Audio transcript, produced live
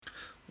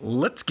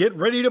Let's get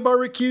ready to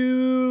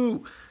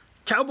barbecue!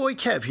 Cowboy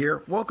Kev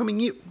here, welcoming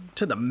you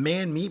to the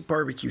Man Meat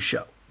Barbecue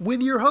Show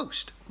with your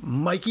host,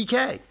 Mikey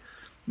K.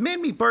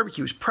 Man Meat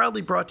Barbecue is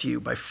proudly brought to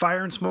you by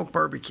Fire and Smoke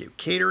Barbecue,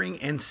 Catering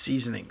and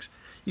Seasonings.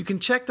 You can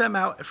check them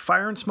out at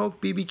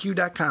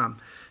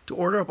fireandsmokebbq.com to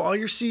order up all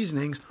your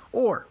seasonings,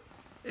 or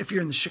if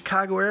you're in the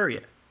Chicago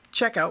area,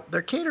 check out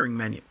their catering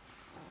menu.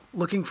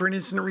 Looking for an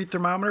instant read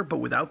thermometer but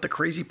without the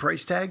crazy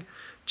price tag?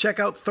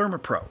 Check out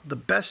ThermoPro, the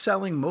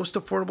best-selling, most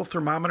affordable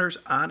thermometers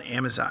on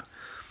Amazon.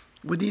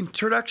 With the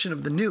introduction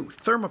of the new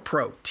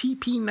ThermoPro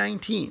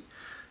TP19,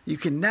 you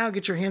can now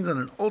get your hands on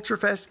an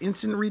ultra-fast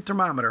instant read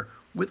thermometer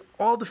with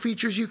all the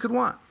features you could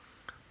want,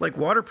 like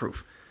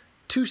waterproof,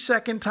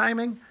 2-second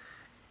timing,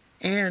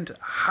 and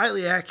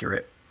highly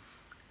accurate.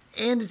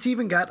 And it's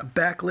even got a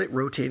backlit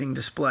rotating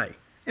display.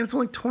 And it's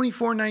only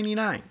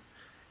 $24.99.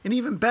 And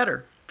even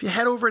better, if you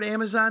head over to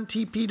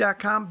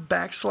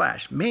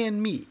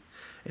AmazonTP.com/manmeat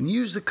and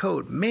use the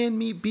code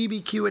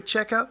ManMeatBBQ at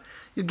checkout,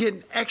 you'll get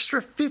an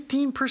extra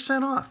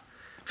 15% off.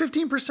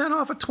 15%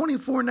 off of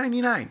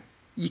 $24.99.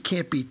 You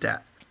can't beat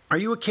that. Are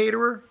you a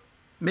caterer?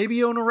 Maybe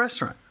you own a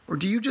restaurant. Or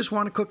do you just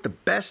want to cook the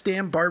best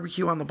damn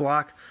barbecue on the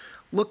block?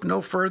 Look no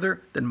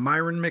further than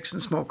Myron Mixon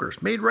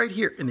Smokers, made right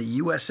here in the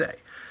USA.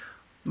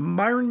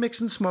 Myron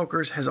Mixon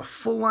Smokers has a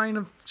full line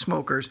of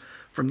smokers,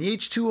 from the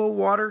H2O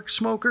water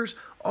smokers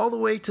all the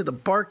way to the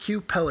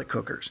barbecue pellet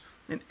cookers,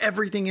 and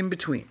everything in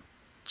between.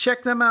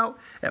 Check them out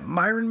at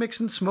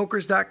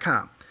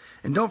MyronMixonSmokers.com.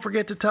 And don't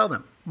forget to tell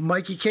them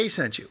Mikey K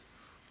sent you.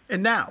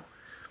 And now,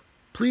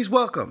 please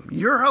welcome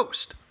your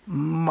host,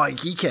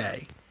 Mikey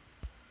K.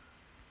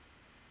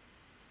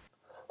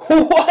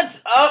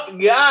 What's up,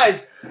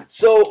 guys?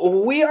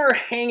 So we are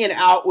hanging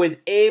out with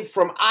Abe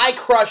from I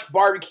Crush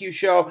Barbecue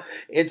Show.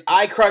 It's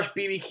I Crush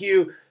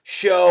BBQ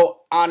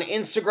Show on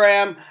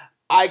Instagram.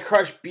 I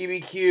Crush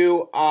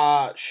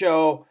BBQ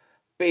Show,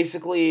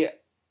 basically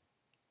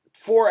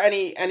for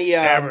any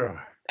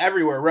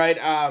everywhere, right?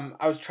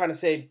 I was trying to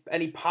say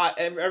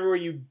everywhere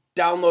you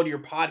download your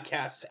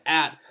podcasts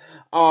at.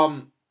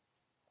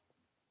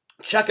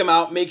 Check him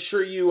out. Make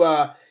sure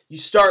you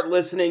start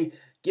listening.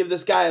 Give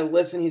this guy a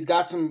listen. He's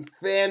got some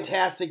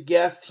fantastic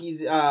guests.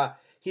 He's a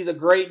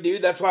great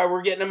dude. That's why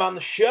we're getting him on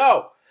the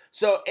show.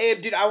 So,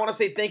 Abe, dude, I want to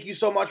say thank you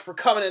so much for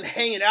coming and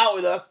hanging out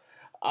with us.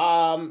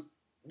 Can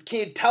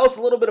you tell us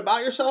a little bit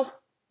about yourself?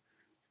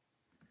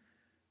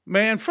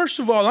 Man, first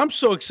of all, I'm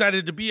so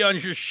excited to be on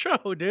your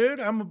show,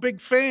 dude. I'm a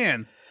big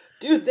fan.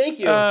 Dude, thank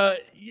you.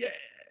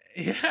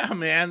 Yeah,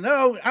 man.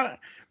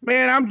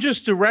 Man, I'm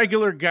just a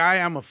regular guy.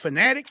 I'm a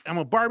fanatic. I'm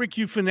a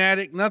barbecue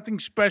fanatic. Nothing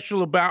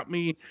special about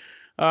me.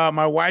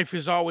 My wife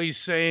is always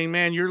saying,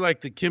 man, you're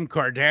like the Kim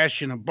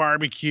Kardashian of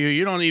barbecue.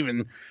 You don't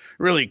even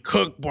really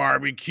cook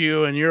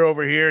barbecue, and you're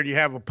over here and you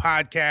have a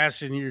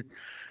podcast and you're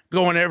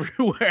going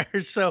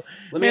everywhere. So,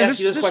 let me ask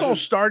you this question. All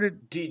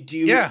started. Do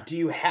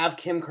you have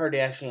Kim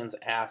Kardashian's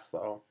ass,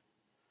 though?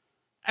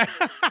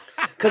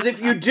 Because if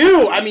you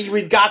do, I mean,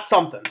 we've got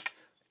something.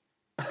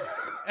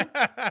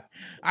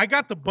 I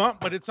got the bump,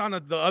 but it's on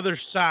the other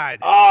side.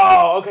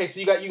 Oh, okay. So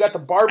you got the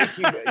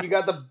barbecue. You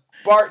got the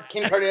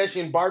Kim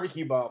Kardashian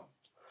barbecue bump.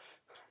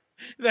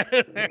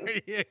 There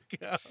you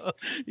go.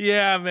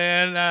 Yeah,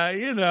 man.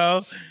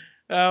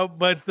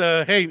 But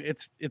hey,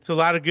 it's a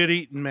lot of good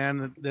eating,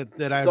 man.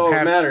 That I've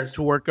had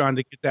to work on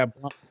to get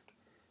that bump.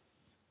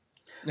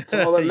 That's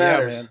all that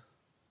matters. Yeah, man.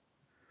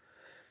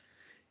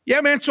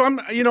 Yeah, man. So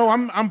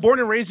I'm born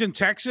and raised in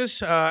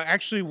Texas,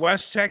 actually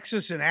West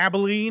Texas in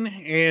Abilene,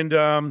 and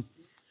I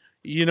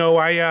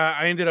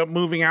ended up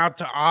moving out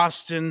to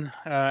Austin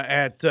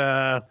at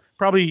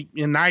probably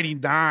in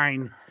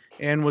 '99,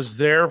 and was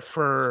there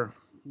for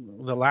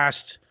the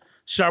last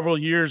several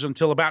years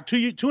until about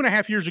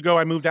 2.5 years ago.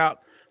 I moved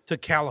out to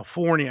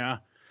California,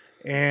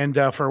 and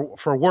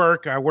for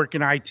work, I work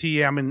in IT.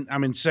 I'm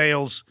in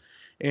sales,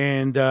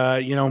 and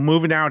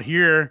moving out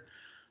here,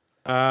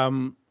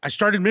 I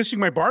started missing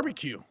my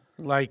barbecue.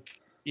 Like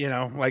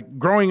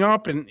growing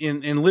up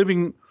and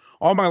living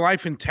all my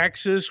life in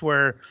Texas,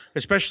 where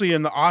especially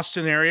in the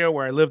Austin area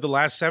where I lived the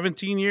last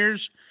 17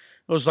 years,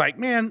 it was like,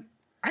 man,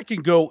 I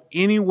can go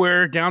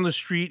anywhere down the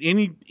street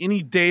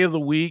any day of the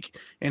week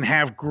and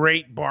have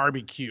great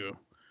barbecue.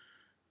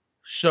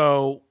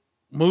 So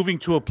moving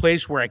to a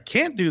place where I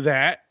can't do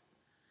that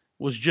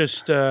was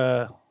just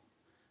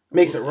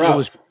makes it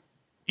rough.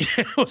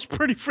 It was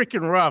pretty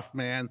freaking rough,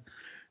 man.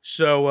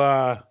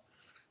 So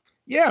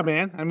yeah,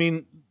 man. I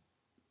mean,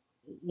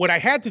 what I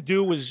had to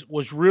do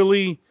was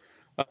really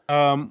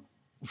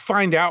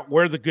find out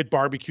where the good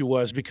barbecue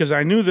was, because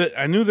I knew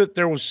that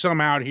there was some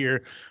out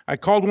here. I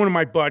called one of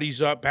my buddies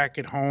up back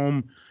at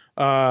home,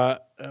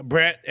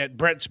 Brett at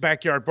Brett's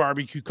Backyard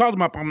Barbecue. Called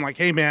him up. I'm like,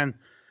 hey man,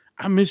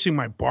 I'm missing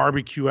my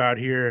barbecue out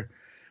here.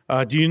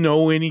 Do you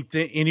know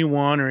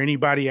anyone or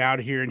anybody out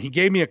here? And he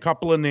gave me a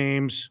couple of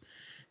names.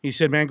 He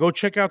said, man, go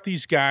check out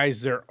these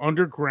guys. They're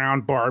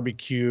Underground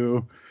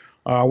Barbecue.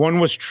 One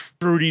was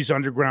Trudy's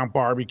Underground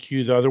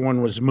Barbecue. The other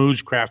one was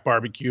Moo's Craft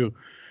Barbecue.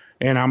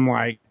 And I'm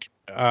like,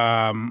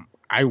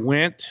 I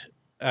went,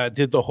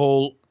 did the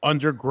whole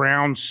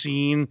underground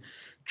scene.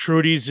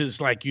 Trudy's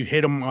is like you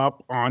hit him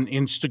up on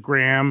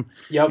Instagram,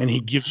 Yep. and he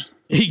gives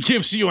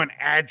you an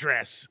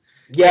address.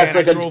 Yeah, and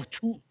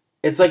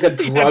it's like a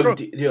drug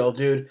deal,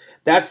 dude.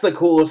 That's the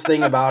coolest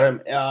thing about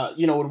him.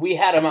 When we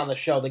had him on the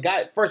show, the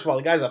guy, first of all,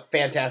 the guy's a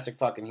fantastic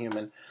fucking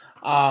human.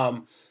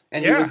 And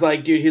he was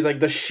like, dude, he's like,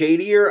 the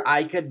shadier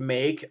I could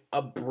make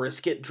a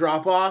brisket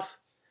drop off,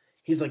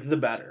 he's like, the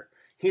better.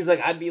 He's like,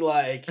 I'd be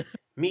like,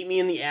 meet me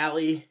in the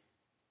alley,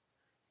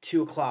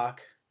 2:00.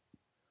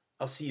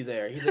 I'll see you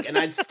there. He's like, and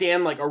I'd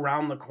stand like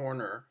around the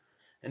corner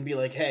and be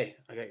like, hey,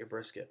 I got your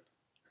brisket.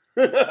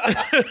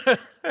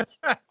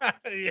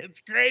 It's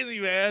crazy,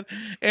 man.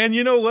 And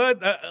you know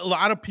what? A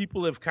lot of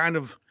people have kind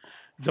of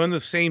done the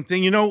same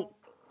thing.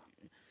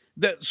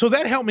 So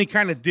that helped me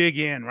kind of dig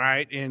in,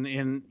 right?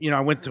 And I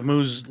went to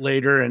Moose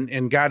later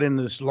and got in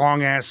this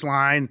long ass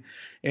line,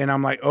 and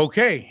I'm like,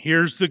 okay,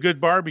 here's the good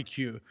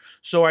barbecue.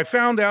 So I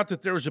found out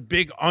that there was a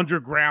big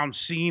underground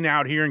scene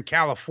out here in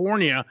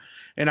California,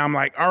 and I'm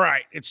like, all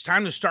right, it's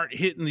time to start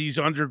hitting these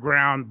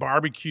underground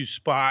barbecue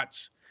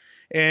spots.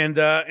 And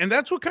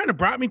that's what kind of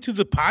brought me to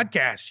the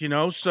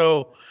podcast,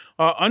 So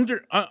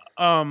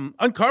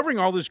uncovering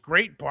all this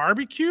great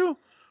barbecue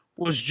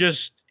was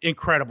just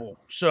incredible.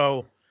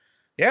 So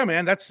yeah,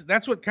 man,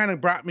 that's what kind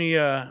of brought me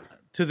to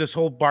this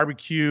whole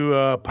barbecue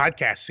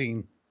podcast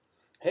scene.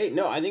 Hey,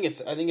 no, I think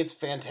it's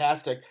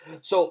fantastic.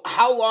 So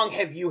how long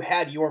have you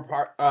had your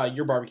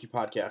barbecue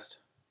podcast?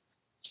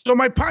 So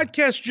my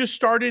podcast just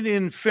started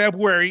in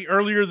February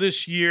earlier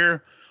this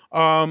year.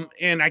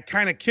 And I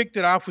kind of kicked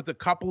it off with a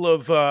couple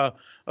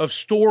of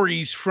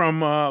stories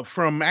from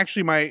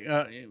actually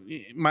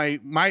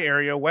my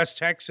area, West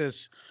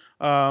Texas.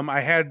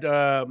 I had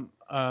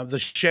the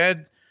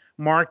Shed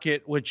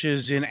Market, which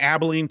is in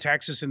Abilene,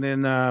 Texas, and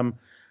then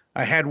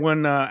I had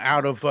one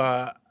out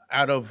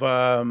of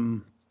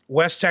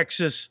West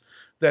Texas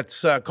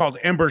that's called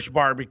Embers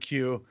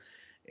Barbecue,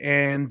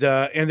 and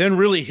then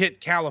really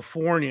hit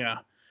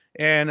California.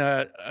 And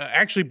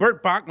actually,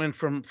 Bert Bachman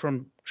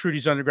from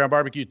Trudy's Underground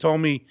Barbecue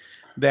told me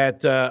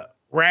that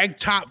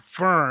Ragtop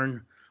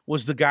Fern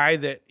was the guy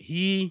that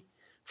he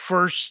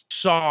first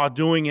saw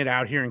doing it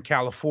out here in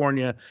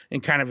California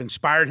and kind of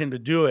inspired him to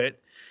do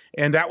it.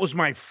 And that was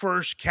my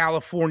first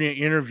California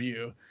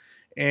interview.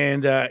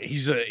 And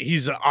he's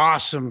an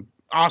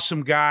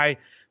awesome guy.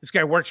 This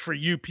guy works for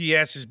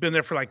UPS, has been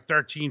there for like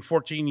 13,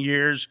 14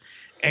 years,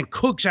 and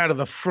cooks out of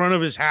the front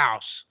of his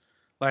house,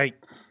 like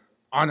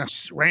on a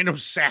random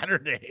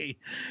Saturday.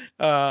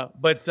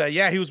 But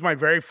he was my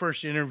very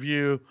first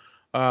interview.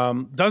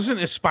 Doesn't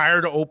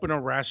aspire to open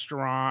a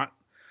restaurant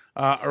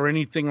or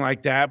anything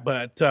like that,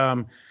 but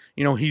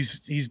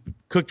he's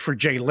cooked for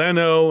Jay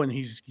Leno, and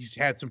he's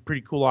had some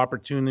pretty cool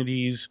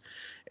opportunities.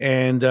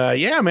 And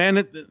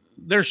man,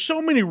 there's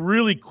so many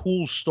really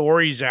cool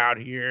stories out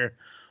here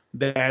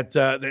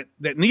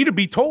that need to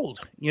be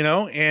told,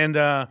 and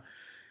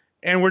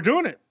we're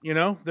doing it.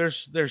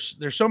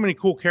 There's so many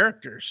cool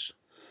characters.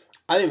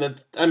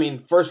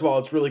 First of all,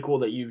 it's really cool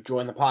that you've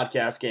joined the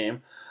podcast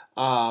game.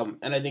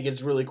 And I think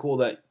it's really cool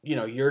that,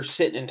 you're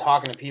sitting and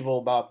talking to people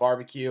about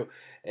barbecue,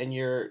 and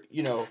you're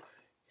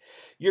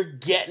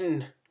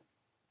getting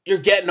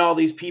all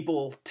these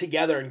people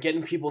together and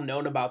getting people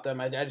known about them.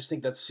 I just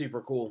think that's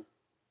super cool.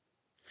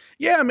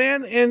 Yeah,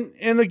 man.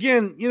 And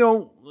again,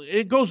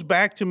 it goes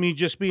back to me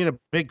just being a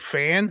big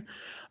fan.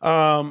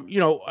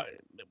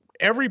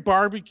 Every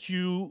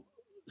barbecue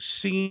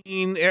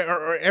scene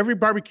or every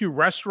barbecue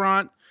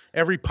restaurant,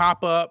 every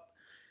pop-up,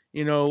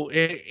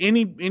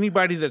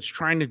 anybody that's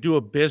trying to do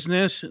a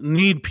business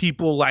need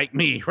people like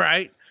me,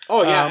 right?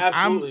 Oh yeah,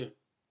 absolutely.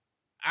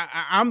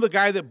 I'm the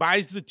guy that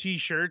buys the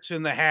t-shirts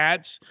and the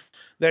hats,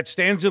 that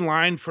stands in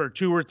line for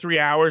 2 or 3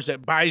 hours,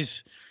 that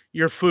buys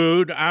your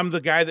food. I'm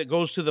the guy that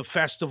goes to the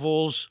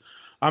festivals.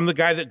 I'm the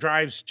guy that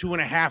drives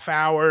 2.5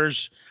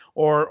 hours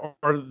or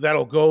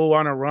that'll go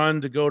on a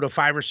run to go to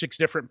 5 or 6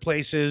 different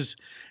places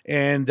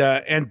and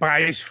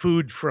buys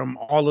food from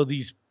all of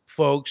these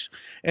folks,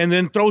 and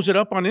then throws it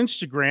up on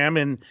Instagram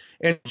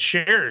and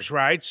shares,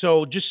 right?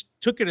 So just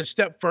took it a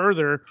step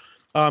further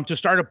to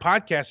start a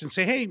podcast and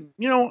say, hey,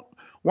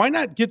 why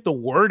not get the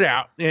word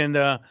out? And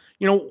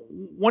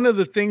one of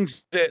the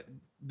things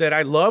that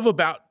I love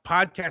about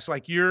podcasts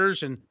like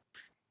yours and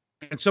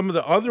some of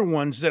the other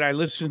ones that I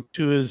listen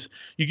to is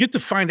you get to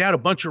find out a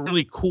bunch of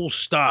really cool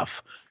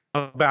stuff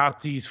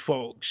about these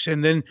folks,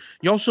 and then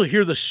you also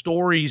hear the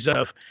stories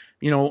of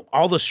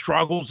all the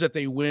struggles that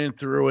they went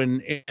through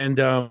and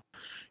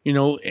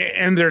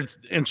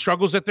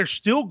struggles that they're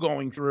still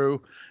going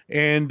through.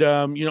 And,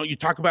 you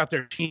talk about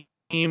their team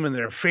and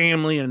their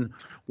family and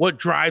what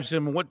drives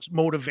them and what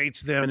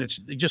motivates them. And it's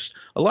just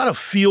a lot of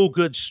feel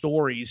good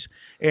stories.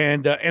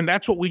 And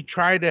that's what we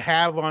try to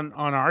have on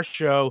our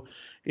show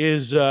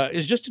is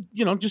just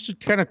to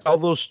kind of tell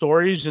those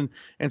stories and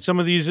some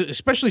of these,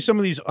 especially some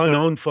of these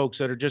unknown folks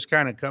that are just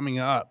kind of coming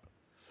up.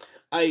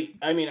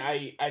 I mean,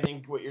 I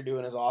think what you're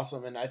doing is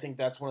awesome, and I think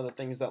that's one of the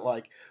things that,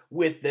 like,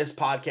 with this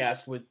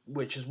podcast,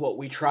 which is what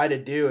we try to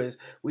do, is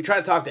we try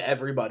to talk to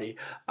everybody.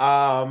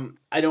 I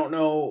don't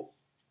know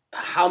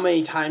how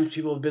many times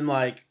people have been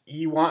like,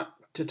 "You want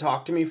to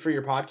talk to me for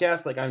your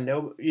podcast?" Like,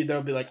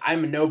 they'll be like,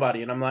 "I'm a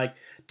nobody," and I'm like,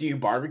 "Do you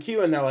barbecue?"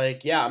 And they're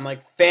like, "Yeah." I'm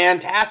like,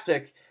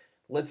 "Fantastic.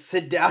 Let's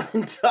sit down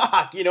and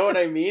talk." You know what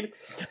I mean?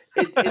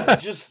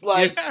 It's just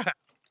like, Yeah.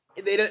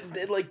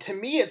 like, to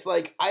me, it's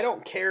like, I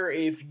don't care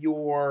if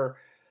you're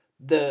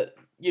the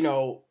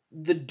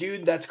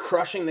dude that's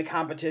crushing the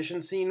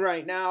competition scene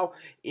right now,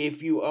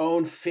 if you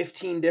own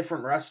 15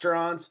 different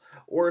restaurants,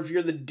 or if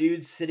you're the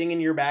dude sitting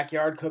in your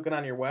backyard cooking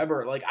on your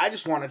Weber. Like, I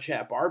just want to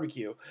chat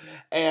barbecue.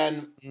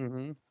 And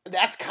Mm-hmm.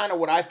 that's kind of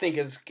what I think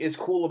is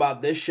cool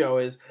about this show,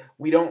 is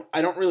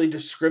I don't really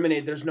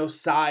discriminate. There's no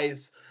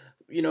size,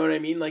 you know what I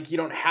mean? Like, you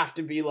don't have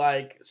to be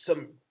like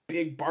some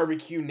big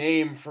barbecue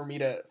name for me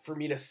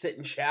to sit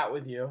and chat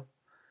with you.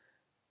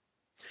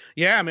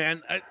 Yeah,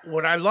 man.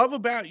 What I love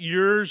about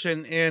yours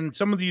and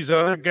some of these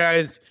other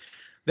guys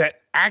that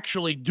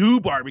actually do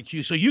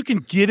barbecue, so you can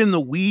get in the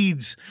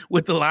weeds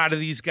with a lot of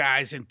these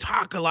guys and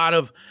talk a lot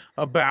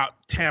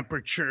about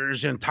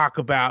temperatures and talk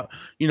about,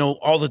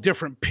 all the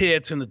different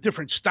pits and the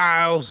different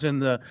styles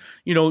and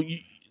you know,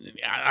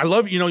 I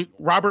love,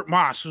 Robert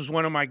Moss was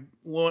one of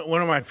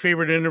my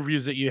favorite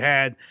interviews that you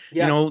had.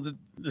 Yeah.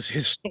 This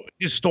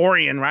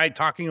historian, right,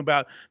 talking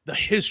about the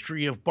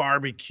history of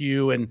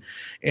barbecue and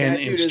That and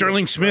dude and is a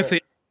Sterling Smith.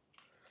 trip.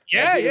 That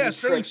Yeah, dude is yeah, a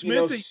Sterling trip. He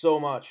Smith. knows so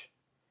much.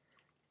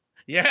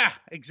 Yeah,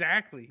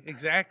 exactly.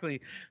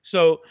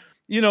 So,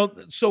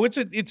 so it's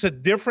a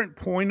different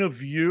point of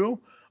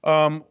view.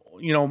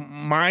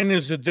 Mine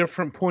is a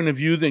different point of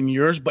view than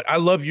yours, but I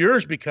love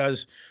yours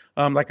because,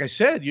 like I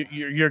said,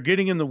 you're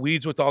getting in the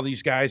weeds with all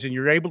these guys, and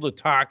you're able to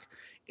talk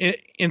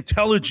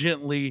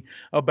intelligently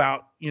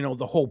about,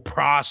 the whole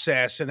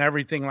process and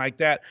everything like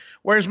that.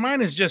 Whereas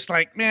mine is just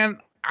like, man,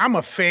 I'm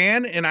a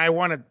fan and I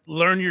want to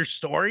learn your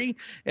story,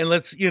 and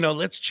let's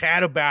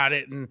chat about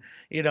it, and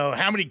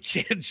how many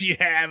kids you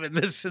have and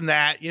this and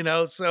that,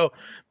 so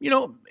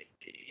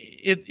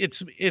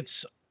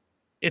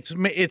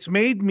it's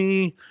made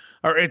me,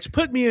 or it's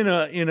put me in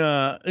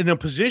a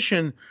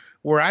position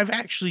where I've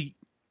actually,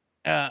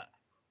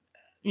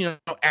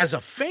 as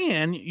a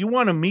fan, you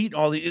want to meet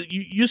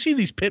you see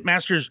these pit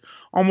masters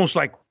almost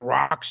like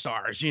rock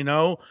stars,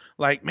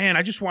 like, man,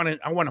 I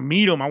want to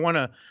meet them. I want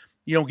to,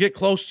 get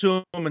close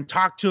to them and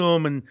talk to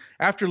them. And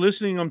after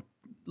listening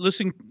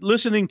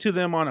to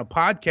them on a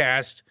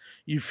podcast,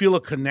 you feel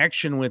a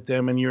connection with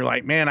them, and you're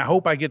like, man, I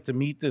hope I get to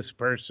meet this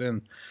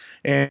person.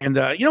 And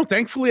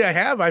thankfully I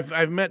have.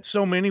 I've met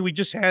so many. We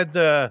just had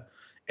the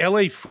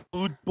LA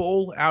Food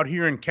Bowl out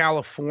here in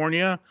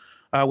California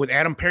with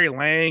Adam Perry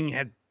Lang,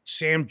 had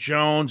Sam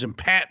Jones and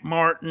Pat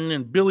Martin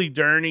and Billy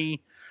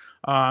Durney,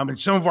 and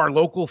some of our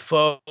local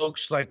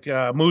folks like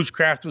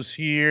Moosecraft was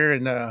here,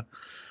 and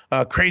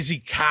Crazy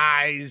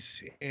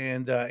Kai's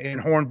and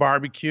Horn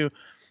Barbecue.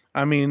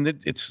 I mean,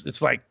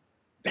 it's like,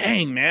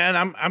 dang, man,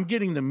 I'm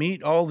getting to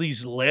meet all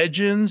these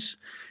legends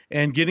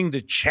and getting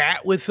to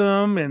chat with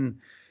them,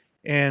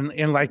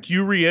 and like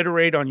you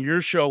reiterate on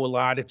your show a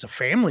lot, it's a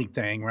family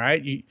thing,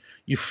 right?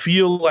 You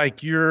feel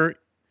like you're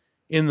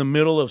in the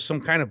middle of some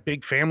kind of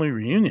big family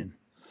reunion.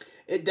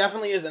 It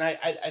definitely is, and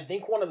I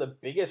think one of the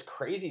biggest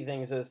crazy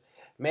things is,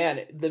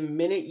 man, the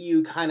minute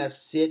you kind of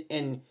sit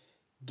and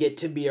get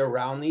to be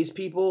around these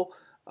people,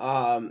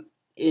 and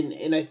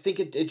I think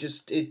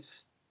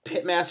it's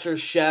pitmasters,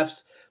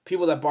 chefs,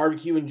 people that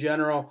barbecue in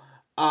general,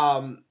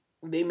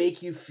 they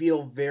make you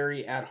feel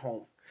very at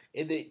home.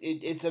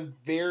 It's a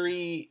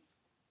very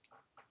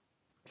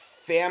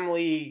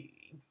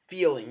family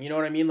feeling, you know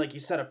what I mean? Like you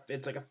said,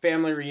 it's like a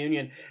family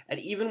reunion, and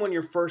even when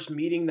you're first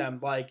meeting them,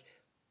 like,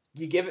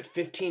 you give it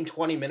 15,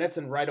 20 minutes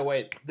and right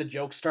away the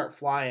jokes start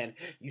flying.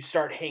 You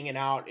start hanging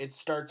out. It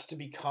starts to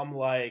become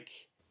like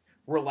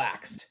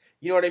relaxed.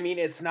 You know what I mean?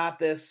 It's not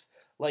this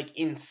like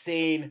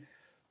insane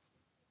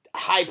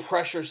high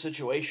pressure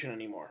situation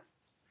anymore.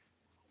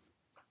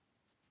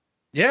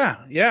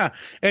 Yeah.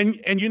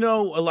 And a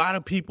lot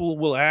of people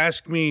will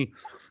ask me,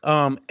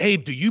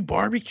 Abe, do you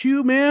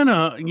barbecue, man?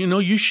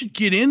 You should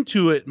get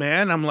into it,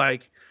 man. I'm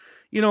like,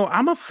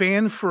 I'm a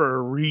fan for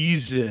a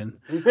reason.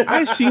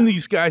 I've seen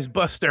these guys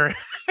bust their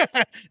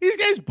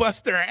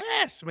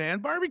ass, man.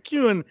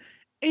 Barbecuing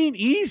ain't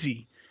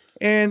easy.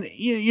 And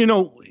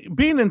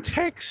being in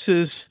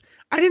Texas,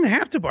 I didn't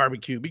have to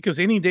barbecue because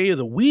any day of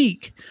the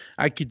week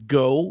I could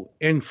go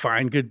and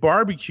find good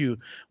barbecue.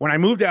 When I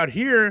moved out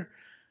here,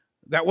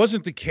 that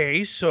wasn't the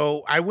case.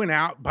 So I went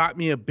out, bought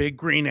me a big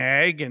green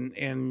egg,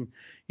 and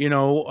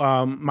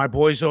my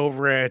boys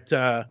over at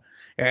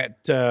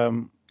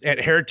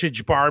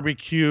Heritage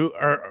Barbecue,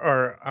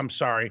 or I'm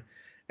sorry,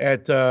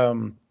 at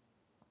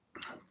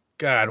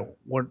God,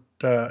 what?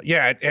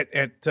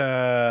 At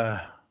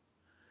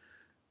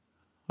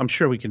I'm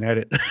sure we can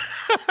edit.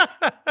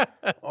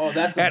 Oh,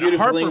 that's the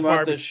beautiful thing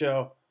about this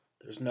show.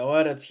 There's no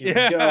edits. Here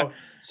we go.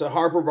 So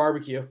Harper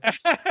Barbecue.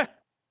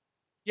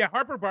 Yeah,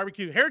 Harper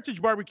Barbecue,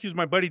 Heritage Barbecue is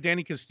my buddy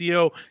Danny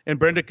Castillo and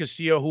Brenda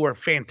Castillo, who are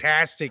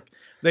fantastic.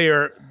 They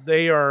are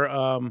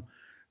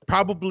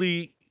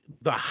probably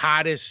the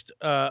hottest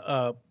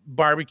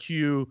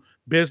barbecue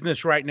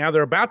business right now.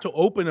 They're about to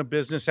open a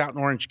business out in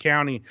Orange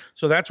County,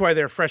 so that's why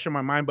they're fresh in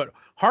my mind. But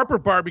Harper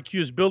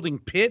Barbecue is building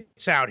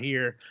pits out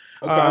here,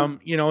 Okay.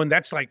 and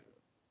that's like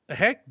the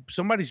heck,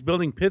 somebody's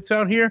building pits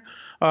out here.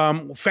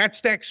 Fat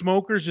Stack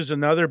Smokers is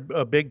another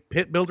big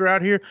pit builder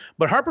out here.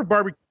 But Harper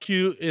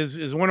Barbecue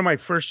is one of my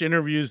first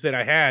interviews that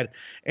I had,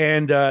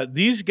 and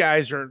these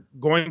guys are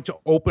going to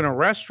open a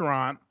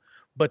restaurant,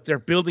 but they're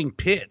building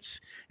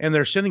pits, and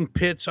they're sending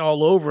pits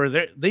all over.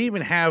 They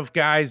even have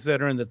guys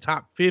that are in the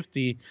top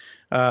 50,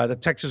 the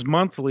Texas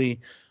Monthly,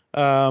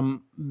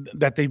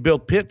 that they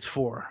built pits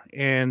for.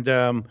 And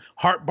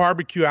Hart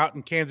Barbecue out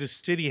in Kansas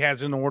City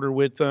has an order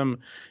with them,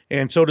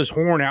 and so does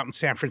Horn out in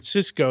San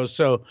Francisco.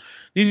 So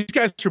these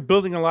guys are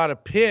building a lot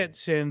of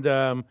pits, and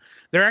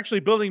they're actually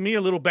building me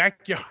a little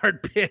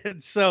backyard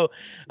pit. So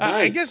I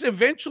Nice. guess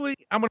eventually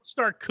I'm going to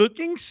start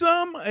cooking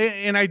some,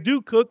 and I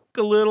do cook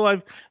a little.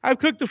 I've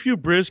cooked a few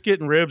brisket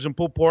and ribs and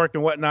pulled pork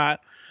and whatnot,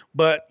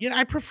 but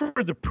I prefer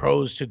the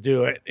pros to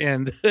do it,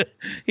 and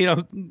you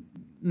know,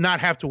 not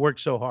have to work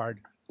so hard.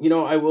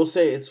 I will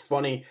say it's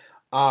funny.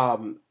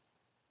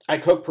 I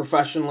cook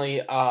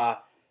professionally.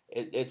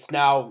 It's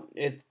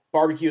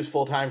barbecue is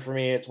full time for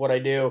me. It's what I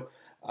do.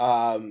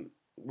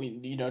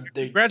 They don't.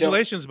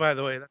 Congratulations, by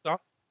the way. That's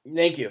awesome.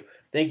 Thank you,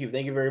 thank you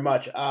very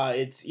much.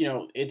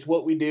 It's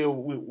what we do.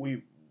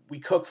 We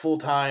cook full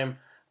time.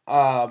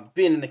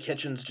 Being in the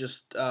kitchen's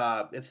just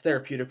it's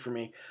therapeutic for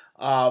me.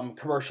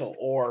 Commercial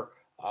or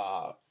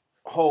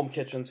home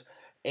kitchens,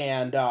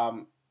 and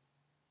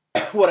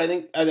what I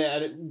think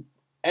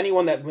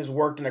anyone that has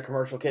worked in a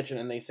commercial kitchen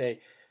and they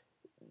say,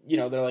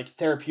 they're like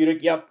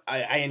therapeutic. Yep,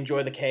 I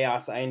enjoy the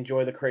chaos. I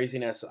enjoy the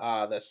craziness.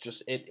 That's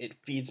just it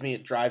feeds me.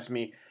 It drives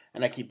me,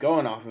 and I keep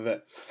going off of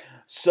it.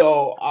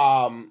 So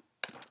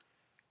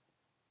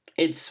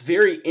it's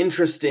very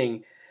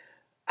interesting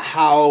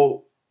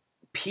how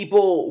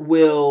people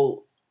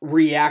will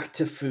react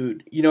to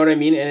food. You know what I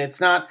mean? And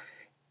it's not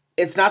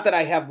that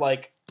I have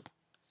like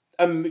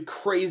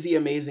crazy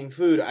amazing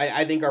food.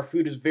 I think our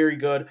food is very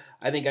good.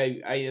 I think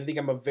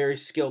I'm a very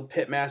skilled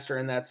pit master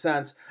in that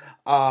sense.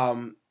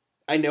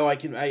 I know I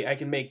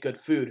can make good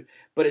food,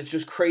 but it's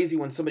just crazy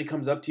when somebody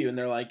comes up to you and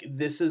they're like,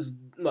 "This is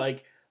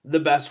like the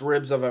best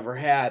ribs I've ever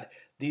had.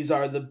 These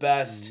are the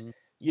best,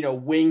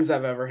 Mhm. wings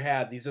I've ever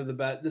had. These are the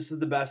best. This is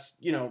the best,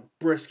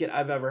 brisket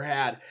I've ever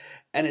had."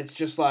 And it's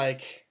just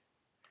like,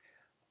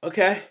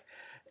 okay,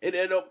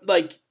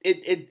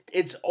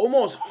 it's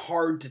almost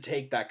hard to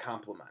take that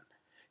compliment.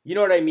 You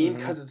know what I mean? Mhm.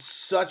 Because it's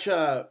such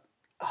a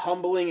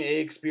humbling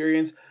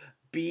experience.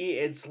 B,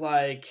 it's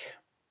like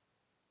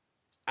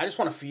I just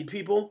want to feed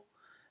people,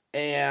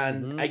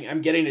 and Mhm.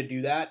 I'm getting to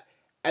do that,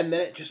 and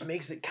then it just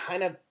makes it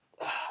kind of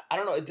I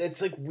don't know.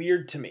 It's like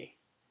weird to me.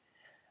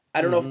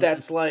 I don't know if Mhm.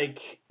 that's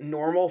like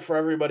normal for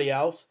everybody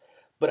else,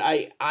 but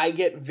I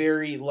get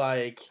very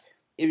like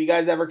if you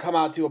guys ever come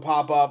out to a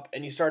pop up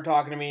and you start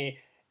talking to me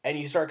and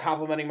you start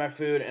complimenting my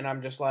food and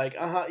I'm just like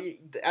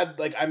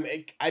like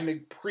I'm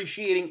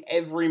appreciating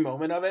every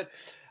moment of it.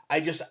 I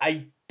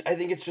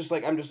think it's just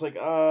like I'm just like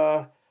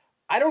I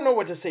don't know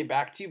what to say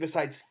back to you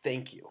besides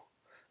thank you.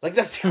 Like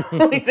that's the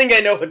only thing I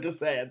know what to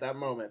say at that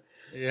moment.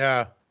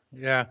 Yeah,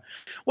 yeah.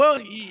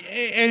 Well,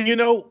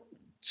 and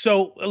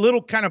so a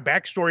little kind of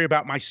backstory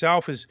about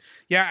myself is,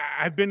 yeah,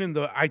 I've been in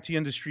the IT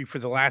industry for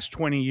the last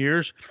 20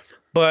 years,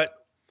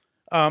 but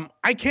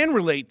I can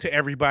relate to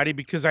everybody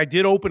because I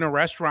did open a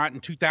restaurant in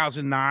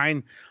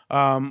 2009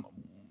 um,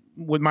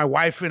 with my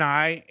wife and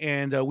I,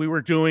 and we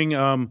were doing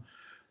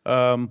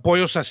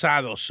pollos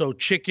asados, so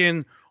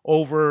chicken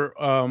over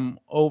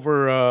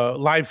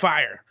live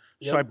fire.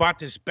 So I Yep. bought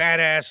this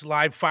badass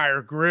live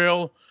fire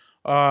grill,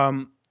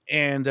 and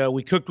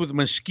we cooked with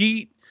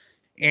mesquite,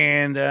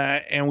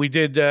 and we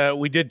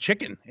did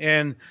chicken,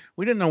 and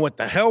we didn't know what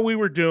the hell we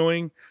were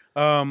doing.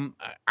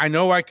 I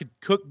know I could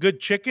cook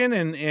good chicken,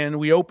 and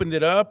we opened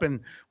it up,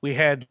 and we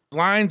had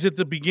lines at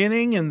the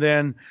beginning, and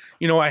then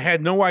I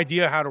had no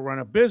idea how to run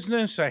a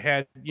business.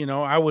 I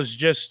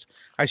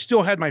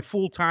still had my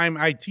full-time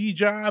IT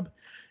job,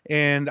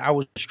 and I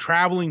was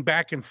traveling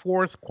back and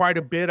forth quite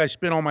a bit. I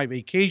spent all my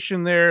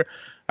vacation there.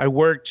 I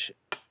worked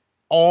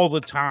all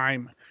the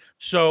time.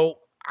 So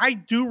I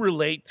do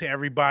relate to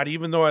everybody,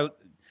 even though I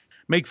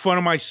make fun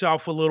of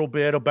myself a little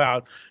bit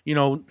about,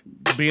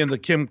 being the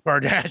Kim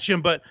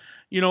Kardashian, but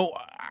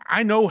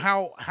I know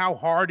how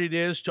hard it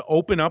is to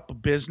open up a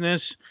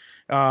business.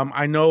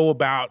 I know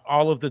about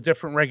all of the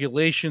different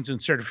regulations and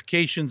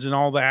certifications and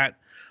all that.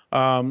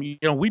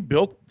 We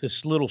built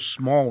this little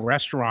small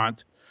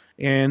restaurant,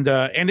 and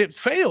it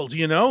failed,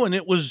 and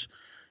it was,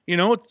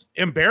 it's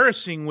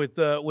embarrassing with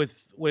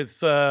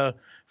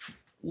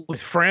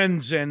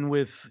friends and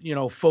with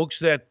folks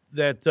that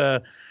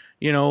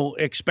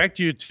expect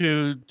you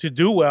to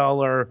do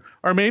well,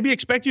 or maybe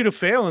expect you to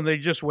fail, and they're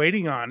just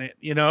waiting on it.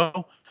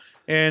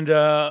 And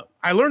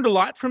I learned a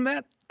lot from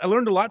that. I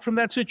learned a lot from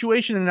that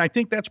situation, and I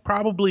think that's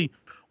probably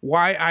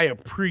why I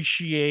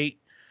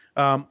appreciate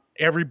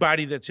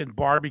everybody that's in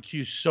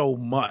barbecue so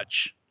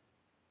much.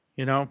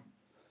 You know?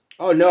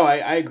 Oh no,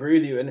 I agree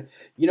with you. And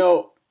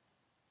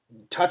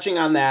touching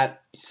on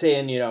that,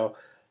 saying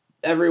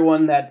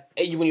everyone that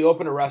when you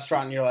open a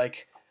restaurant and you're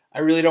like, I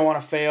really don't want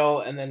to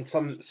fail, and then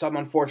some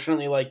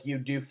unfortunately like you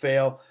do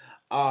fail.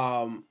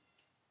 You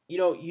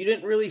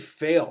didn't really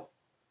fail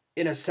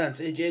in a sense.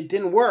 It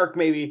didn't work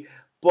maybe,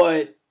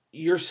 but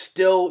you're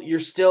still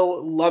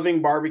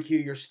loving barbecue.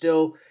 You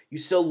still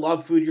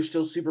love food. You're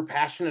still super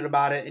passionate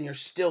about it, and you're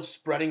still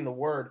spreading the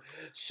word.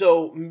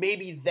 So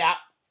maybe that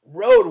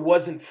road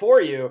wasn't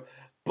for you,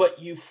 but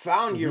you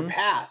found your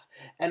path.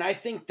 And I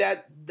think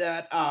that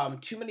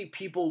too many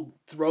people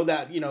throw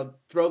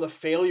the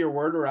failure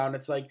word around.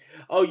 It's like,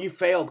 oh, you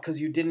failed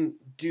because you didn't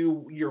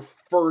do your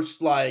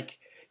first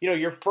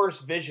your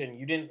first vision.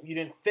 You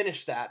didn't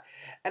finish that.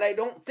 And I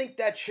don't think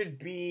that should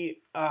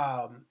be.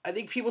 I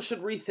think people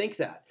should rethink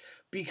that,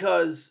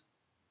 because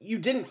you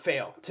didn't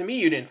fail. To me,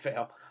 you didn't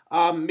fail.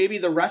 Maybe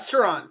the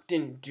restaurant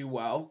didn't do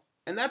well,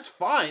 and that's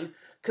fine.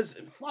 Because,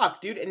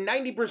 fuck, dude, and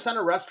 90%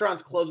 of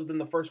restaurants close within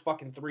the first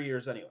fucking 3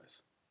 years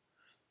anyways.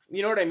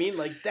 You know what I mean?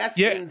 Like, that's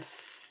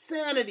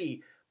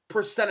insanity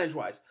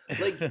percentage-wise.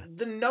 Like,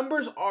 the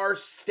numbers are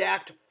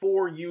stacked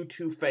for you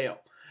to fail.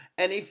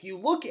 And if you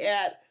look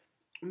at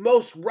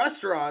most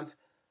restaurants,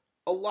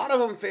 a lot of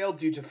them fail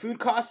due to food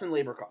cost and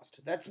labor cost.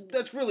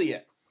 That's really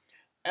it.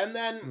 And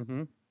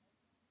then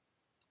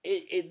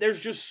there's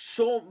just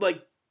so,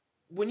 like,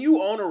 when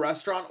you own a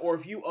restaurant, or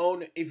if you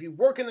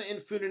work in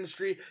the food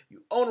industry,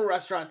 you own a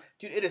restaurant,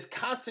 dude, it is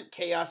constant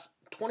chaos,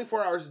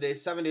 24 hours a day,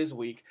 7 days a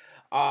week,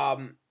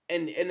 and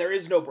there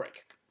is no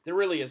break. There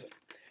really isn't.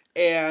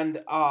 And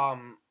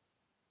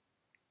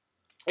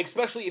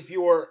especially if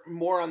you're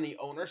more on the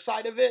owner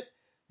side of it,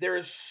 there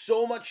is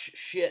so much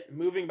shit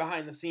moving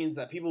behind the scenes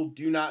that people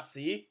do not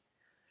see,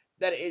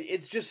 that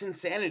it's just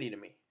insanity to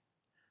me.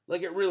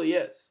 Like, it really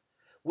is.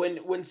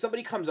 When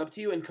somebody comes up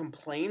to you and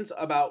complains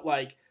about,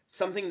 like,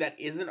 something that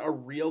isn't a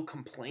real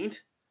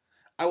complaint,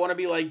 I want to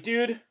be like,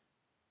 dude,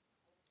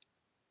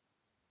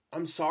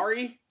 I'm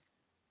sorry.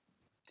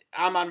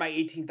 I'm on my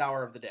 18th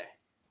hour of the day.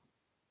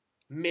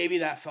 Maybe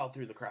that fell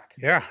through the crack.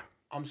 Yeah.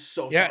 I'm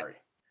so sorry.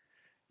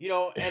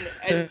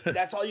 And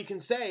that's all you can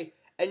say.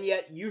 And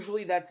yet,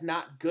 usually that's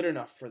not good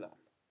enough for them.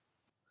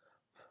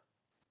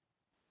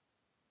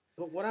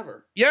 But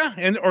whatever. Yeah,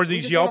 or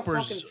these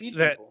Yelpers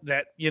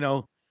that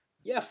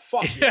Yeah,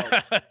 fuck Yelp.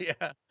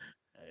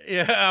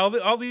 Yeah.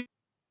 All these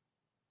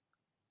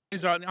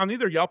on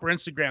either Yelp or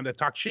Instagram that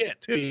talk shit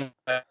too.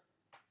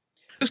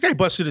 This guy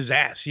busted his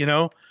ass,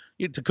 to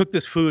cook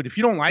this food. If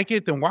you don't like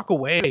it, then walk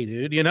away,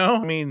 dude.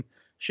 I mean,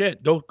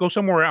 shit, go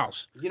somewhere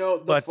else.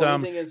 The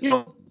funny thing is,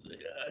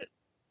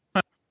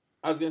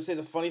 I was gonna say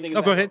the funny thing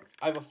is, go ahead.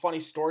 I have a funny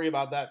story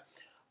about that.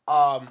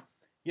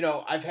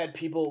 I've had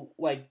people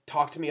like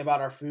talk to me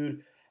about our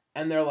food,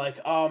 and they're like,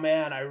 "Oh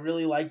man, I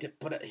really liked it,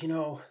 but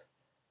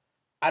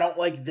I don't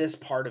like this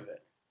part of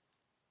it."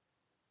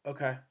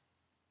 Okay.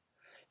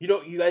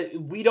 You guys,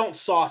 we don't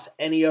sauce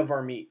any of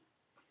our meat.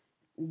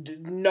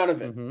 None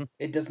of it.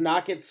 It does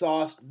not get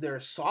sauced.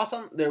 There's sauce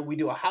on there. We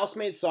do a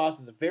house-made sauce.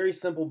 It's a very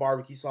simple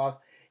barbecue sauce.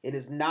 It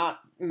is not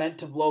meant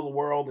to blow the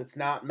world. It's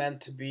not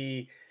meant to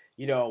be,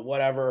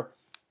 whatever,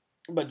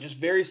 but just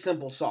very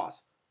simple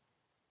sauce.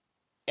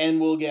 And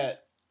we'll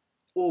get,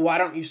 well, why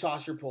don't you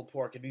sauce your pulled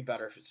pork? It'd be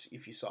better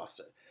if you sauced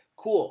it.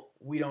 Cool.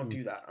 We don't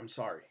do that. I'm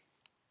sorry.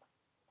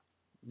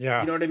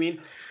 Yeah. You know what I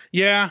mean?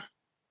 Yeah.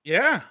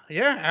 Yeah,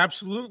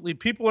 absolutely.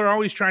 People are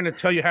always trying to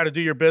tell you how to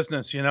do your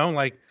business,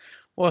 like,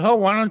 well, hell,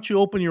 why don't you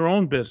open your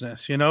own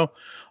business,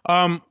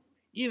 going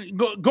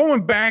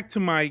back to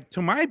my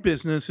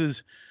business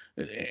is,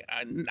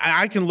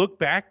 I can look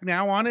back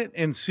now on it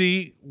and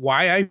see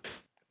why I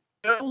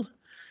failed,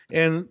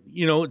 and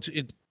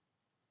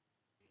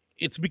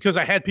it's because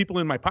I had people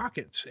in my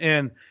pockets,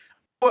 and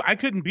I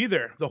couldn't be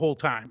there the whole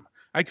time.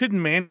 I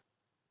couldn't manage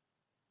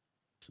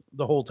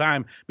the whole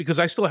time because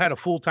I still had a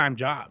full-time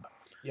job.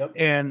 Yep.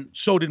 And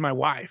so did my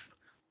wife.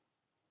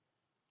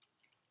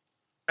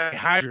 I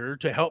hired her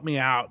to help me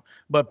out,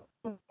 but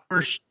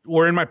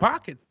were in my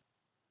pocket.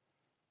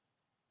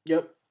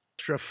 Yep.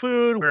 Extra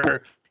food,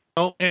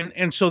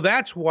 and so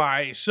that's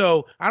why.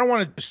 So I don't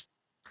want to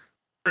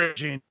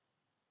discourage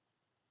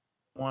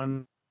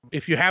anyone.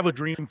 If you have a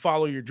dream,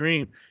 follow your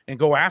dream and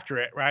go after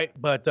it, right?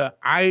 But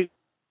now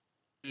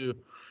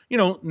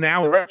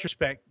in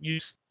retrospect,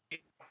 this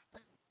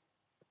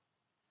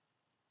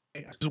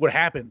is what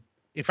happened.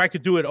 If I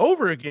could do it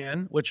over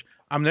again, which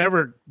I'm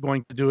never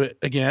going to do it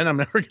again, I'm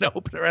never going to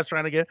open a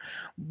restaurant again.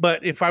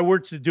 But if I were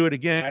to do it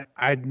again,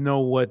 I'd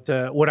know what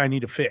I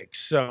need to fix.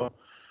 So,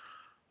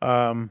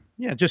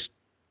 just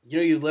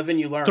you live and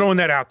you learn. Throwing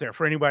that out there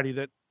for anybody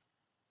that.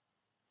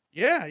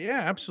 Yeah,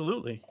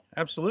 absolutely.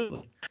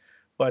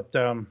 But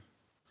so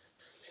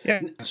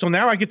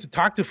now I get to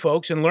talk to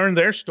folks and learn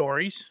their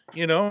stories,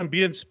 and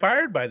be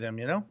inspired by them,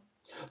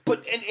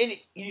 But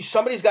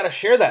somebody's got to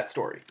share that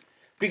story.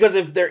 Because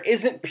if there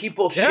isn't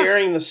people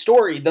sharing the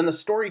story, then the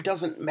story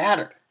doesn't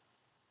matter.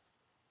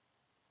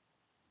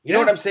 You know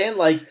what I'm saying?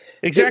 Like,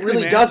 exactly, it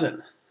really man.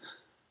 doesn't.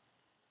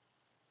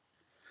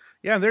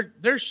 Yeah,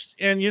 there's,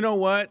 and you know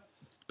what?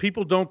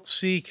 People don't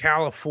see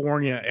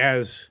California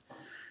as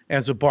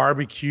a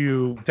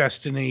barbecue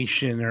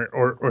destination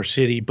or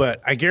city,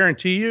 but I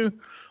guarantee you,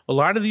 a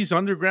lot of these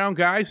underground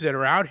guys that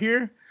are out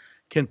here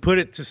can put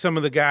it to some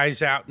of the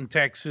guys out in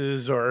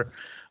Texas or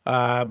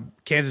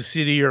Kansas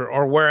City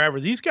or wherever.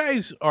 These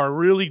guys are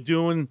really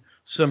doing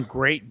some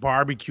great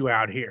barbecue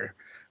out here,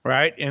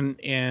 right?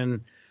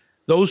 And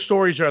those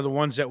stories are the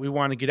ones that we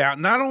want to get out.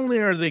 Not only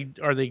are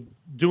they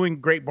doing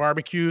great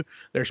barbecue,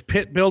 there's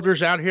pit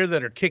builders out here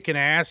that are kicking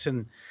ass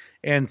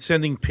and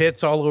sending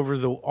pits all over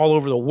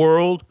the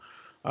world.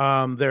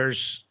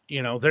 There's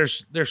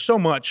so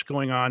much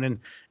going on, and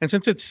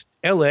since it's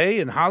L.A.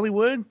 and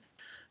Hollywood,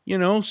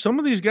 some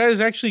of these guys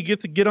actually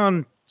get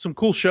on some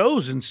cool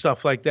shows and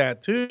stuff like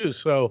that too.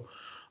 So,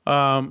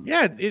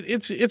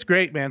 it's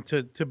great, man,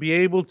 to be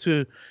able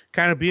to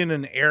kind of be in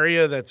an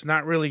area that's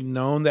not really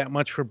known that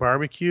much for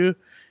barbecue,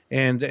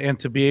 and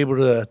to be able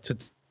to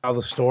tell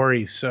the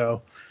stories.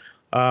 So,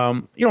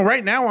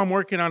 right now I'm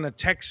working on a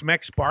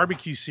Tex-Mex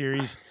barbecue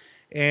series,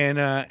 and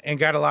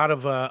got a lot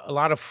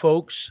of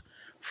folks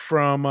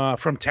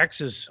from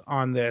Texas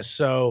on this.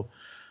 So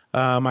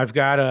I've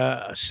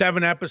got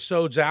 7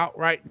 episodes out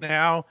right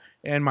now,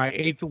 and my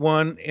 8th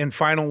one and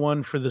final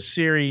one for the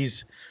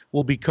series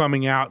will be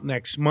coming out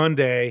next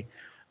Monday.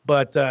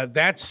 But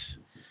that's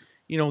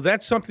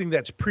something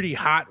that's pretty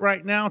hot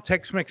right now,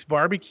 Tex-Mex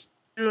barbecue.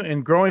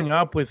 And growing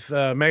up with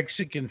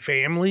Mexican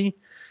family,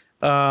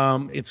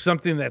 it's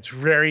something that's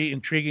very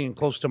intriguing and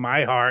close to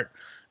my heart,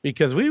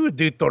 because we would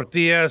do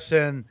tortillas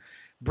and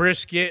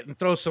brisket and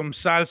throw some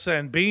salsa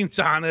and beans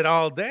on it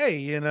all day,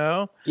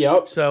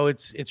 Yep. So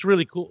it's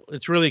really cool.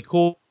 It's really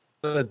cool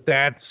that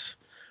that's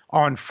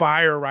on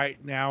fire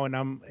right now,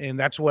 and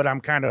that's what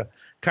I'm kind of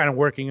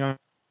working on,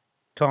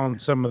 telling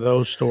some of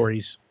those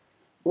stories.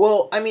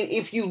 Well, I mean,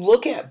 if you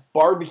look at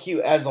barbecue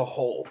as a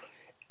whole,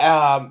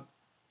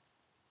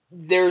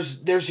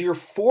 there's your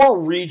 4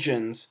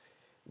 regions,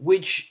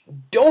 which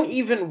don't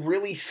even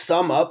really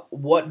sum up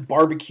what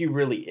barbecue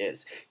really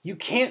is. You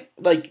can't,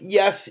 like,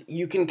 yes,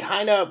 you can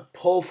kind of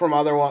pull from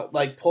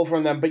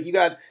them, but you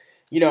got,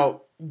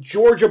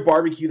 Georgia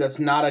barbecue, that's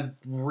not a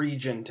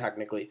region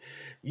technically.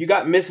 You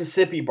got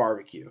Mississippi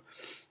barbecue.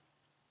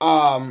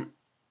 You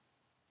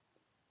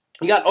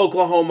got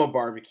Oklahoma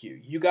barbecue.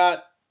 You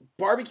got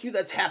barbecue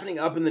that's happening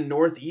up in the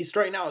Northeast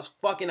right now is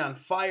fucking on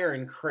fire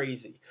and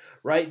crazy,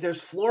 right?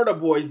 There's Florida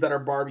boys that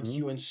are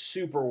barbecuing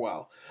super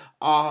well.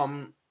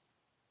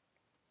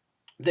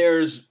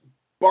 There's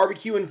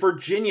barbecue in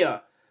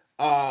Virginia,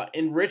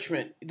 in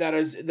Richmond, that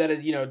is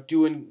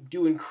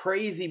doing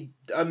crazy,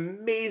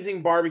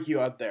 amazing barbecue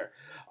out there.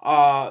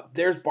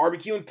 There's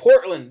barbecue in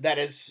Portland that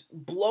is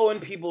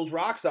blowing people's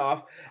rocks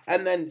off,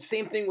 and then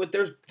same thing with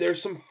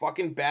there's some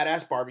fucking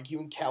badass barbecue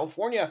in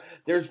California.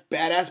 There's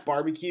badass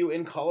barbecue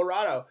in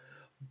Colorado.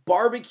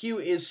 Barbecue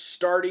is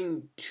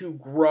starting to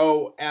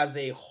grow as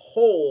a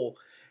whole,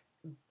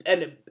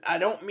 and I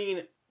don't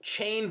mean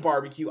chain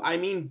barbecue. I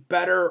mean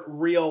better,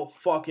 real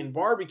fucking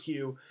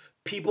barbecue.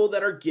 People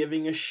that are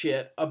giving a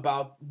shit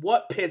about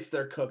what pits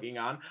they're cooking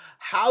on,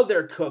 how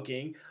they're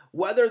cooking,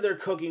 whether they're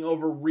cooking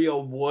over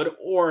real wood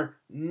or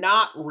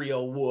not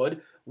real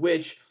wood,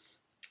 which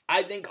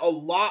I think a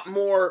lot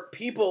more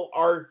people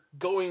are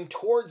going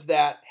towards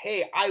that.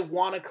 Hey, I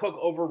want to cook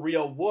over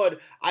real wood.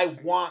 I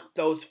want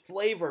those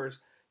flavors.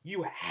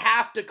 You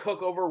have to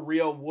cook over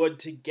real wood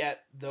to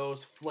get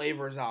those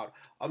flavors out.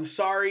 I'm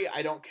sorry,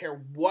 I don't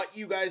care what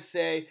you guys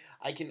say.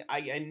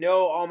 I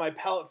know all my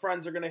pellet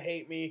friends are going to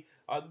hate me.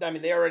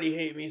 They already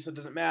hate me, so it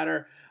doesn't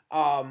matter.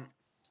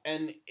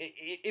 And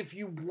if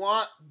you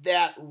want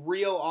that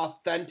real,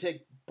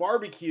 authentic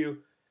barbecue,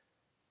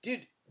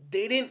 dude,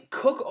 they didn't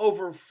cook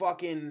over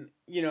fucking,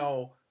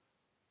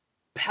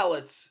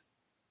 pellets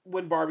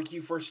when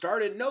barbecue first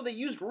started. No, they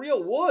used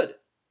real wood.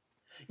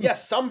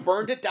 Yes, some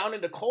burned it down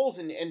into coals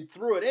and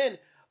threw it in,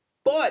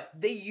 but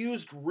they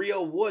used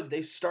real wood.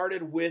 They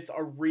started with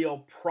a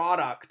real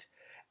product,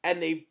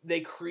 and they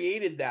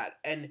created that.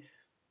 And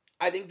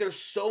I think there's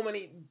so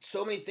many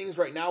things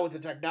right now with the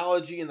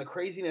technology and the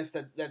craziness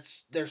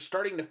that's they're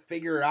starting to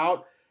figure it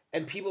out,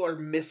 and people are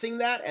missing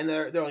that, and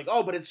they're like,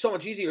 oh, but it's so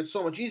much easier. It's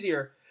so much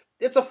easier.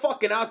 It's a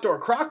fucking outdoor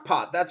crock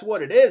pot. That's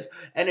what it is.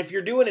 And if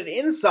you're doing it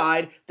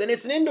inside, then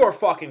it's an indoor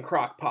fucking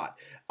crock pot.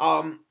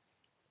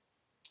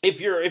 If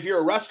you're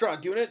a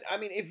restaurant doing it,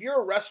 if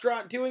you're a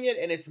restaurant doing it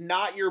and it's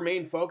not your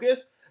main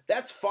focus,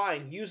 that's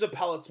fine. Use a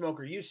pellet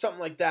smoker. Use something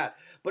like that.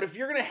 But if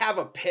you're going to have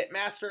a pit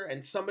master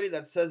and somebody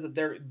that says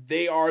that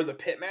they are the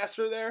pit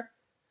master there,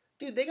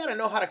 dude, they got to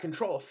know how to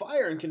control a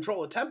fire and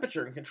control a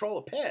temperature and control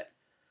a pit.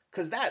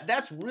 Because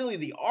that's really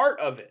the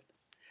art of it.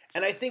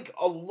 And I think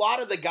a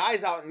lot of the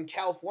guys out in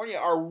California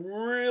are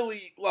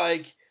really,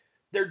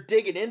 they're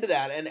digging into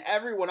that. And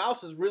everyone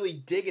else is really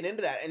digging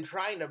into that and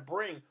trying to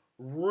bring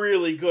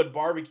really good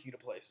barbecue to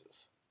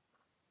places.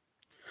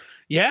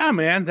 Yeah,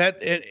 man,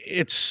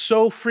 it's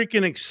so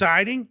freaking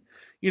exciting.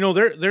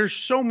 there's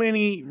so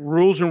many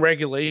rules and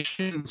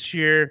regulations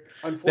here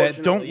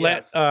that don't Unfortunately,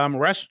 let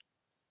yes.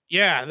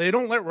 yeah, they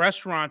don't let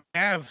restaurants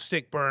have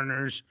stick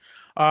burners.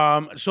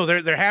 So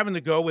they're having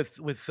to go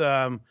with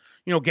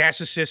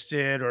gas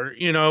assisted, or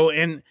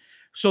and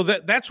so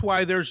that's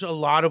why there's a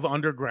lot of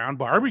underground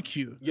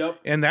barbecue. Yep.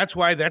 And that's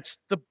why that's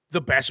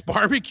the best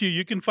barbecue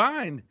you can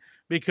find,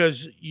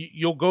 because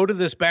you'll go to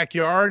this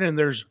backyard and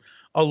there's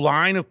a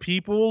line of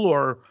people,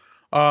 or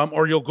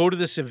you'll go to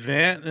this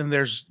event and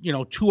there's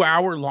 2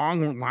 hour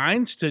long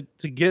lines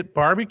to get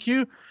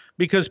barbecue,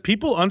 because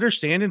people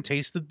understand and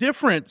taste the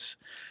difference.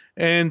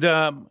 And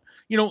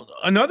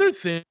another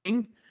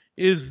thing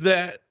is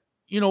that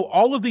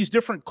all of these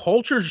different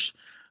cultures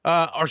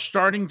are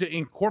starting to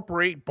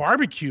incorporate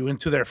barbecue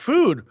into their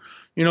food.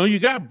 You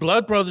got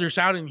Blood Brothers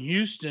out in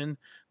Houston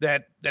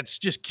that's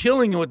just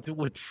killing it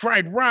with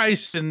fried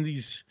rice and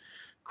these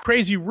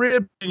crazy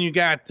ribs, and you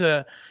got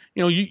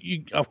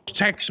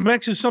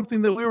Tex-Mex is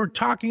something that we were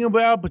talking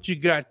about, but you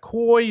got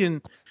Koi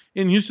in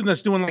Houston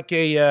that's doing like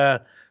a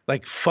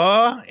like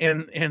pho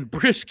and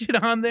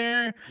brisket on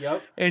there.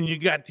 Yep. And you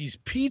got these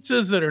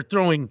pizzas that are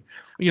throwing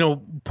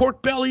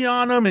pork belly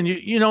on them, and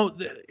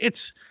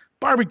it's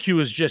barbecue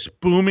is just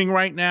booming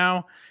right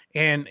now.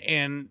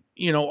 And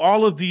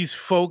all of these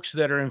folks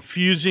that are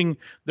infusing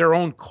their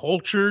own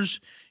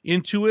cultures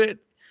into it,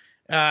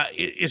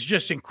 it's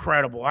just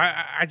incredible.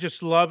 I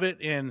just love it,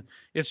 and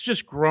it's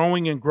just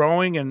growing and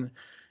growing. And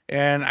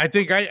I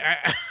think I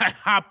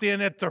hopped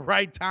in at the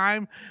right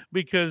time,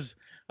 because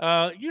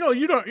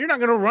you're not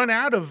going to run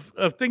out of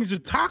things to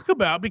talk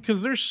about,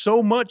 because there's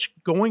so much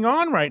going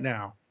on right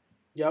now.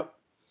 Yep.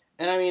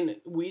 And I mean,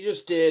 we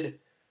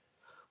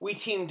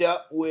teamed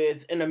up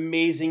with an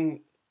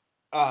amazing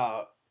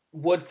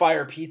wood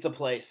fire pizza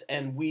place,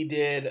 and we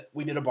did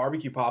a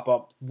barbecue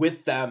pop-up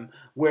with them,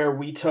 where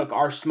we took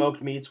our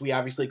smoked meats, we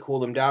obviously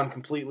cooled them down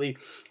completely,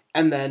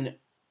 and then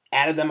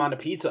added them onto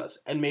pizzas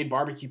and made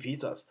barbecue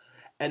pizzas.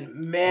 And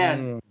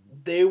man,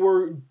 they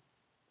were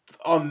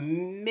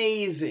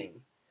amazing.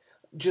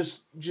 Just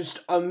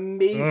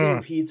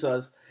amazing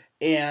pizzas,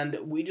 and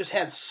we just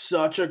had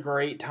such a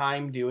great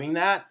time doing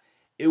that.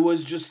 It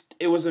was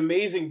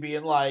amazing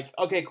being like,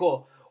 okay,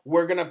 cool,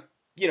 we're gonna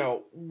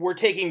we're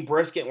taking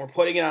brisket and we're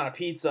putting it on a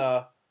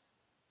pizza,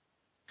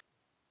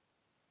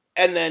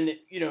 and then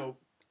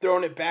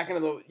throwing it back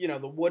into the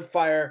the wood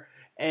fire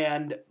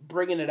and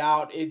bringing it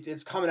out.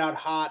 It's coming out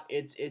hot.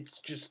 It's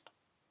just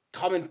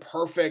coming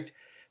perfect.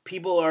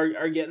 People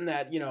are getting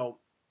that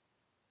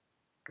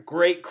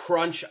great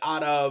crunch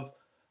out of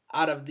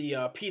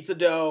the pizza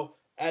dough,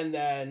 and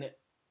then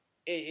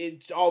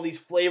all these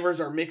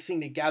flavors are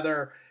mixing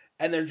together,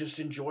 and they're just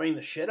enjoying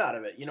the shit out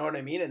of it. You know what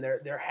I mean? And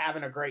they're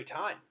having a great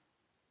time.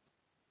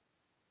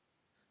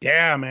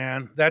 Yeah,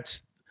 man,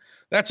 that's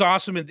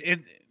awesome.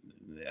 And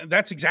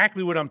that's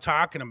exactly what I'm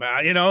talking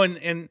about.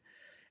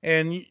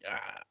 And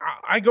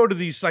I go to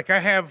these, like I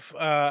have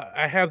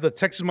the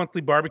Texas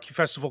Monthly Barbecue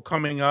Festival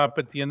coming up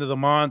at the end of the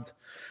month,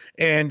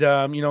 and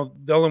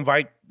they'll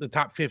invite the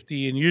top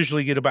 50 and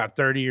usually get about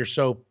 30 or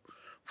so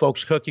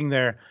folks cooking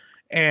there,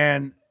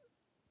 and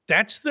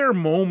that's their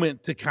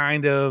moment to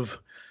kind of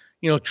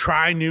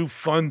try new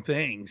fun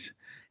things.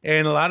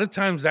 And a lot of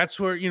times that's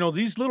where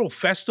these little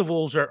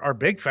festivals are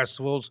big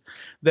festivals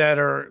that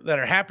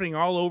are happening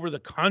all over the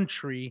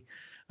country.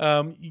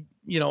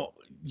 You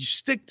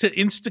stick to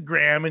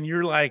Instagram and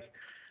you're like,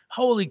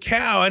 holy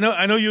cow!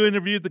 I know you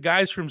interviewed the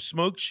guys from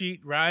Smoke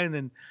Sheet, Ryan,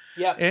 and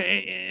yeah,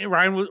 and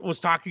Ryan was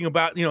talking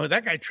about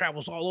that guy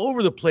travels all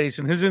over the place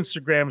and his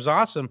Instagram is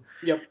awesome.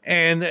 Yep.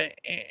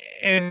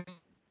 And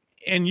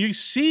you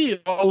see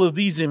all of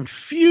these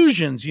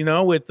infusions,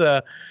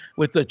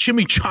 with the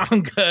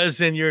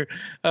chimichangas, and you're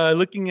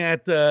looking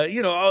at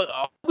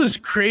all this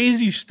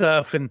crazy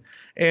stuff, and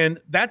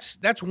that's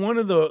one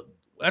of the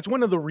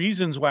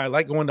reasons why I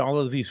like going to all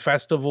of these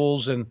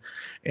festivals and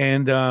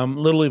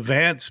little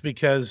events,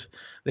 because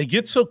they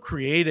get so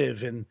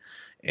creative. And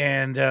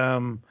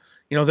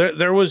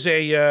there was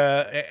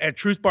at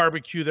Truth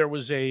Barbecue, there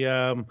was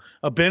a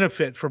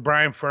benefit for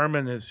Brian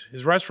Furman.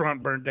 His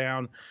restaurant burnt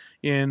down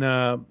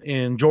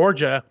in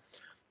Georgia,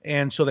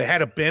 and so they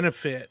had a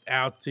benefit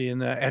out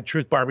at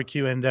Truth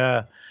Barbecue, and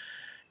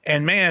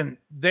man,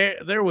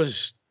 there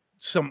was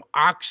some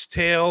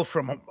oxtail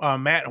from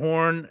Matt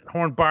Horn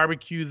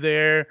Barbecue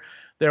there.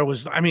 There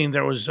was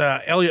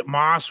Elliot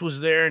Moss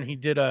was there, and he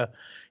did a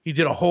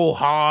whole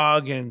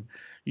hog, and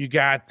you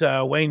got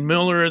Wayne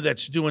Miller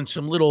that's doing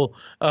some little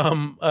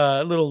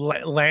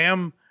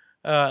lamb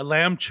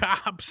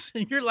chops,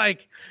 and you're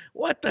like,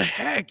 what the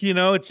heck?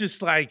 It's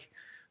just like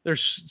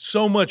there's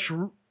so much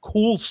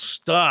cool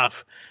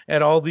stuff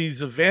at all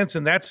these events,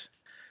 and that's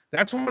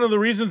one of the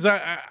reasons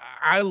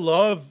I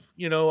love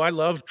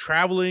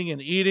traveling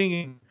and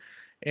eating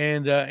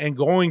and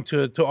going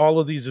to all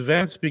of these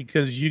events,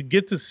 because you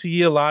get to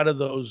see a lot of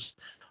those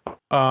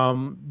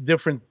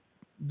different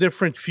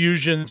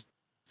fusions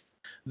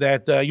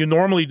that you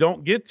normally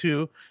don't get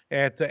to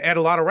at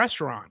a lot of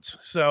restaurants.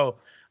 So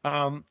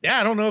I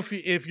don't know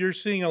if you're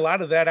seeing a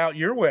lot of that out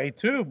your way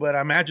too, but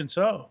I imagine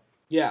so.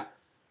 Yeah.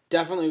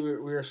 definitely we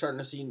were starting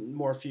to see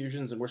more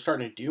fusions, and we're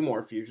starting to do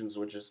more fusions,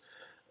 which is,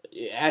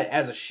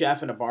 as a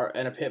chef and a bar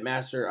and a pit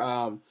master,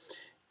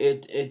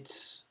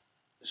 it's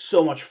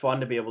so much fun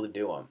to be able to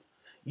do them.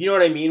 You know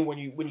what I mean? When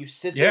you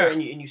sit there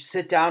Yeah. and you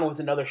sit down with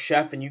another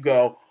chef and you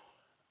go,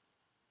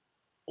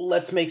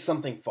 let's make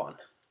something fun.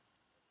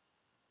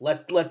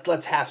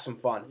 Let's have some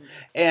fun.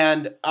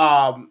 And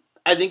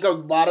I think a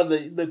lot of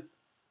the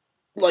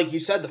like you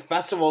said, the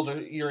festivals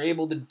you're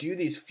able to do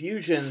these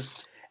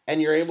fusions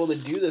and you're able to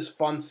do this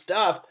fun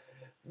stuff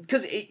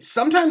because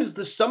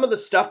sometimes some of the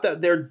stuff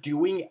that they're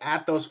doing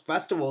at those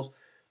festivals,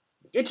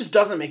 it just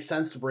doesn't make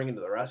sense to bring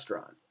into the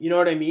restaurant. You know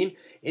what I mean?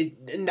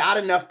 Not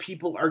enough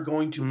people are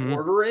going to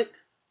order it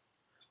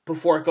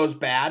before it goes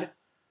bad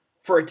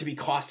for it to be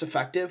cost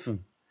effective.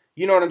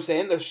 You know what I'm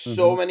saying? There's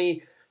so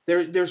many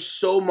there's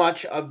so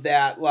much of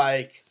that,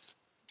 like,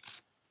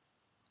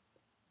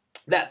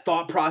 that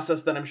thought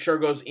process that I'm sure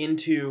goes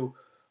into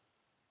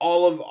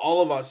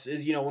all of us,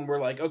 is, you know, when we're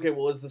like, okay,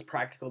 well, is this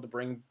practical to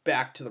bring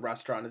back to the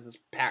restaurant? Is this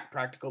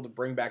practical to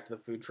bring back to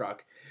the food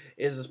truck?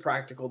 Is this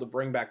practical to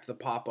bring back to the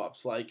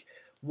pop-ups? Like,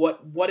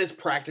 what is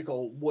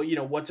practical? What, you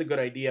know, what's a good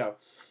idea?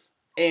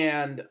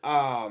 And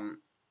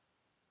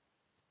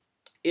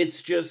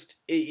it's just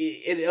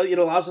it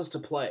allows us to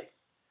play.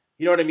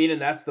 You know what I mean?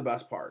 And that's the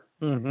best part.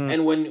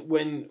 And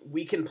when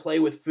we can play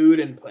with food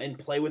and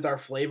play with our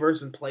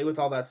flavors and play with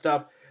all that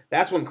stuff,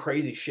 that's when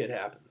crazy shit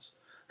happens.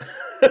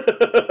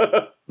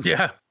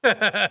 Yeah,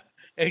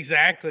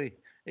 exactly.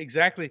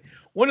 Exactly.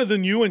 One of the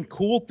new and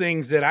cool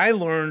things that I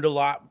learned a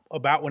lot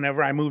about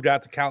whenever I moved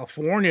out to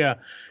California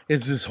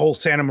is this whole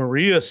Santa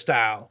Maria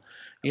style,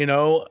 you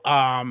know,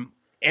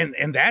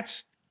 and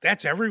that's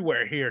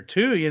everywhere here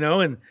too, you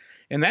know, and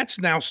that's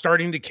now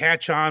starting to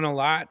catch on a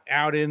lot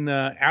out in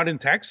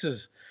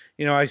Texas.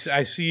 You know, I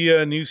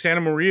see new Santa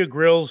Maria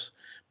grills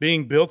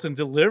being built and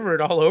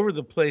delivered all over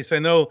the place. I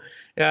know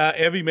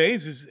Evie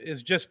Mays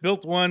is just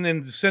built one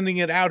and sending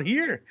it out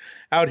here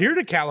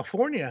to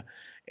California,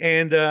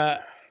 and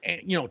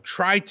you know,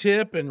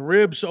 tri-tip and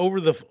ribs over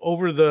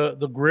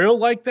the grill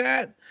like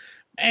that.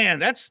 Man,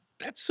 that's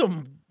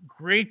some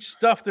great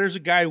stuff. There's a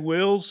guy,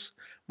 Will's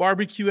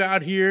Barbecue,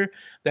 out here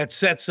that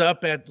sets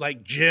up at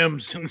like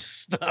gyms and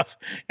stuff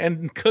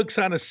and cooks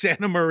on a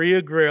Santa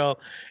Maria grill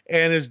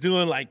and is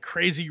doing like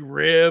crazy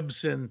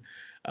ribs. And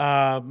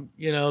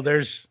you know,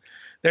 there's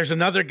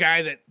another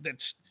guy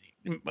that's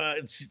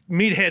it's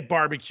Meathead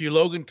Barbecue,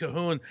 Logan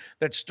Cahoon,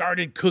 that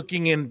started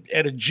cooking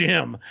at a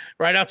gym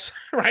right outside,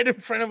 right in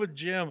front of a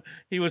gym.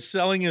 He was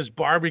selling his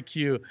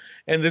barbecue,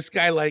 and this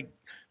guy like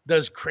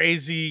does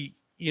crazy,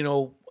 you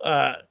know,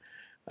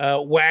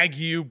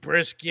 Wagyu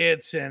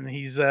briskets, and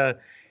he's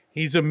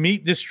a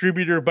meat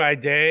distributor by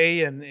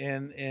day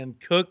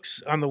and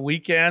cooks on the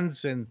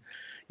weekends. And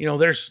you know,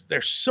 there's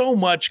so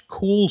much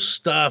cool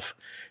stuff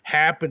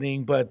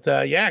happening. But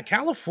yeah,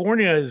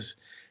 California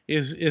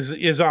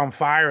is on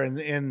fire,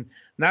 and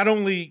not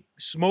only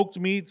smoked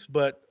meats,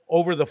 but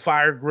over the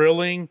fire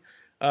grilling,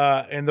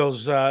 and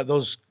those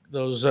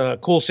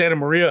cool Santa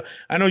Maria.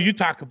 I know you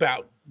talk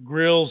about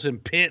grills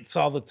and pits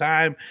all the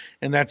time,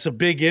 and that's a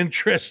big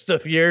interest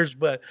of yours.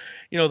 But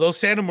you know, those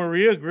Santa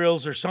Maria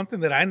grills are something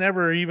that I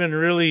never even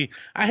really,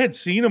 I had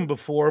seen them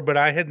before, but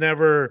I had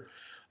never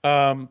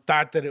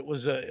thought that it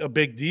was a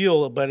big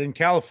deal. But in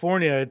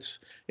California,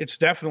 it's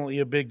definitely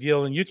a big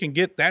deal, and you can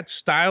get that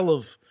style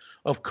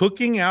of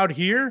cooking out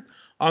here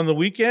on the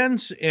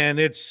weekends, and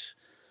it's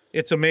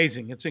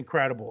amazing. It's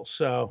incredible.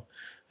 So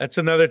that's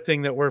another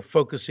thing that we're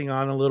focusing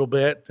on a little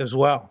bit as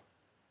well.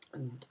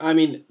 I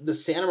mean, the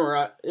Santa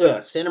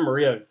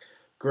Maria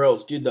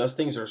grills, dude, those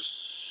things are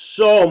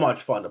so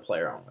much fun to play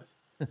around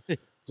with.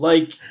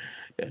 Like,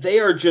 they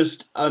are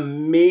just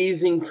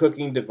amazing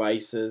cooking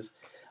devices.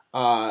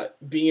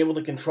 Being able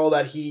to control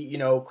that heat, you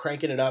know,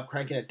 cranking it up,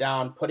 cranking it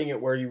down, putting it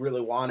where you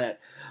really want it.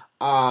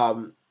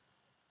 And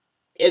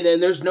then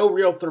there's no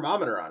real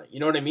thermometer on it.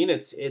 You know what I mean?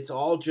 It's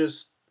all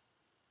just,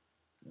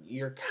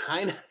 you're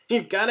kind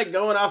of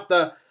going off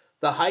the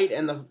height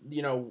and the,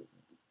 you know,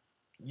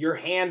 your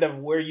hand of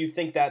where you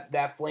think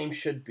that flame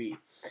should be.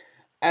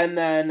 And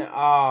then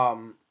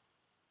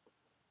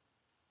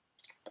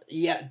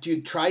yeah,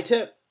 dude,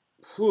 tri-tip,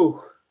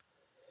 whew.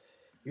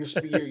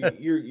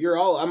 You're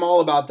all, I'm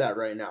all about that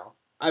right now.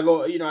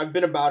 I've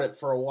been about it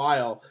for a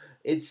while.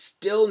 It's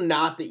still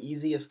not the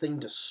easiest thing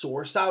to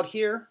source out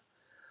here.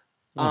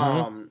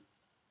 And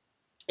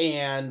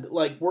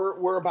like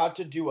we're about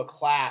to do a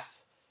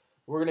class.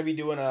 We're going to be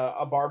doing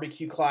a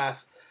barbecue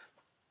class,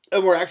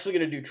 and we're actually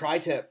going to do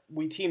tri-tip.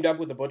 We teamed up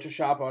with a butcher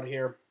shop out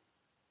here,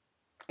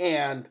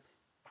 and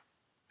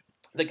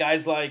the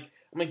guy's like,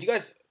 I'm like, do you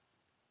guys,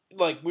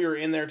 like, we were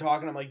in there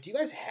talking, I'm like, do you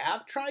guys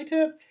have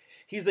tri-tip?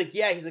 He's like,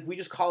 yeah. He's like, we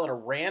just call it a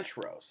ranch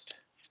roast.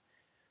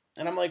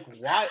 And I'm like,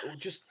 why?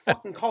 Just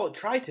fucking call it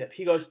tri-tip.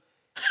 He goes,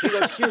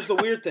 here's the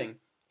weird thing.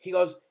 He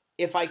goes,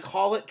 if I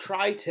call it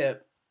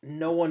tri-tip,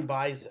 no one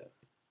buys it.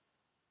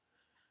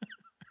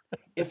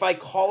 If I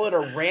call it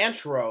a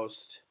ranch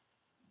roast,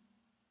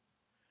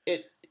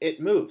 it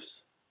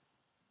moves.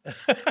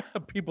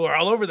 People are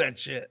all over that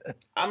shit.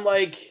 I'm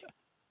like,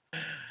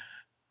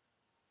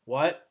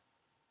 what?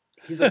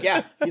 He's like,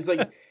 yeah. He's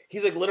like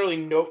literally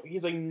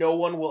no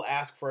one will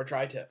ask for a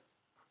tri-tip.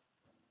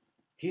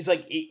 He's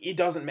like, it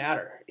doesn't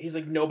matter. He's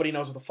like, nobody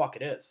knows what the fuck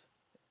it is.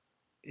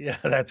 Yeah,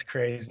 that's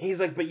crazy. He's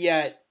like, but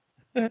yet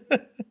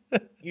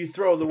you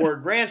throw the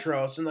word ranch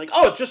roast and like,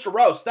 oh, it's just a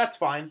roast. That's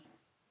fine.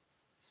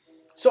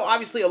 So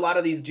obviously, a lot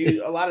of these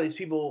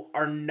people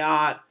are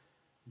not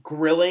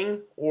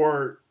grilling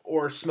or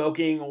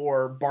smoking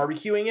or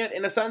barbecuing it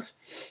in a sense.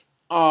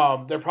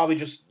 They're probably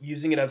just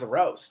using it as a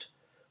roast,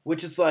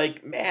 which is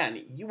like,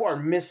 man, you are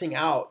missing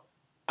out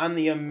on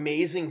the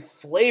amazing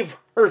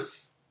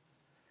flavors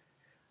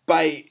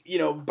by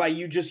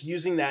you just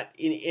using that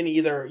in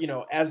either,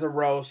 as a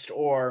roast,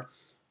 or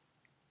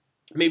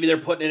maybe they're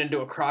putting it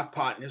into a crock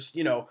pot and just,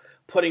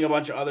 putting a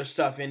bunch of other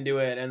stuff into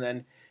it and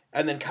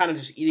then kind of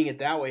just eating it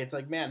that way. It's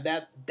like, man,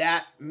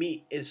 that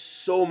meat is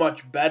so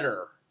much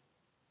better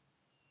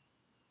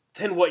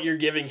than what you're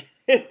giving,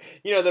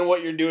 than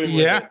what you're doing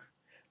with it.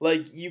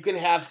 Like, you can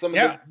have some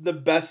of the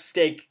best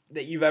steak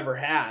that you've ever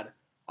had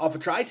off a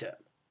tri-tip.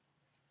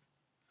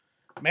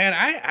 Man,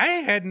 I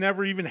had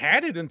never even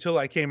had it until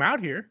I came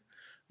out here.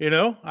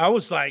 I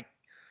was like,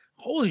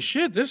 holy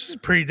shit, this is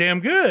pretty damn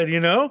good,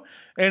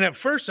 And at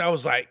first I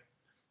was like,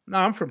 no,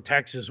 I'm from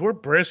Texas. We're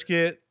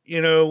brisket,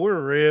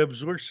 we're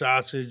ribs, we're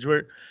sausage.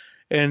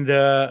 And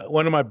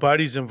one of my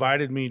buddies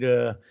invited me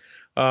to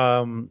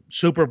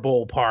Super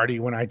Bowl party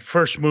when I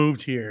first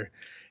moved here.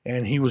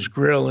 And he was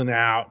grilling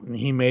out, and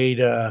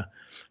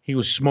he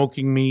was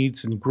smoking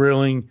meats and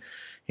grilling.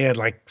 He had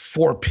like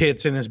 4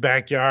 pits in his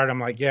backyard. I'm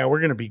like, yeah, we're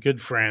going to be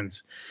good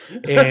friends.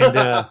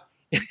 And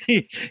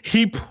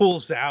he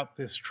pulls out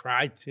this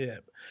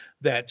tri-tip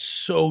that's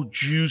so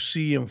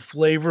juicy and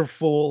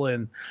flavorful.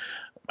 And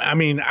I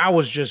mean, I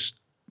was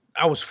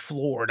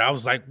floored. I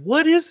was like,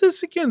 what is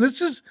this again?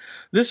 This is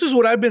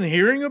what I've been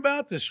hearing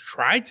about, this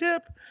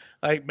tri-tip.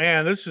 Like,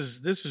 man, this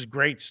is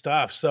great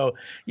stuff. So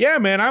yeah,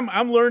 man,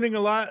 I'm learning a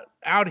lot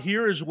out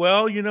here as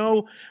well.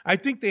 I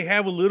think they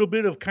have a little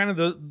bit of kind of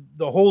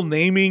the whole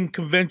naming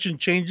convention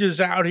changes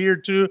out here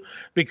too,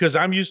 because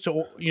I'm used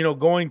to,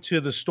 going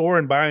to the store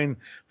and buying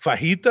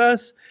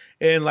fajitas,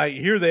 and like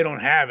here they don't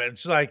have it.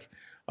 It's like,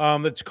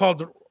 it's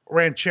called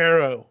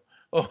ranchero,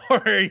 or,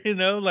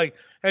 like,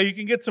 hey, you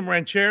can get some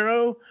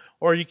ranchero,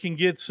 or you can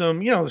get some,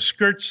 the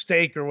skirt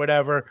steak or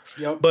whatever.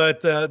 Yep.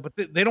 But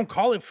they don't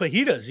call it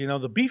fajitas,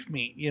 the beef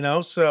meat,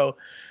 So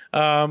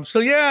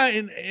yeah,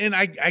 and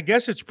I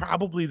guess it's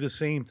probably the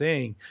same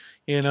thing.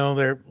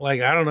 They're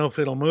like, I don't know if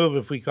it'll move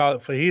if we call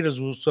it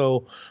fajitas,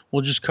 so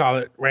we'll just call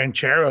it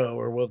ranchero,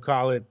 or we'll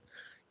call it,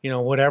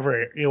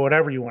 whatever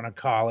you want to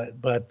call it.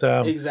 But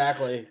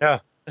exactly. Yeah.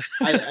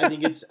 I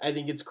think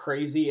it's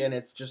crazy, and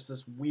it's just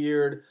this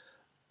weird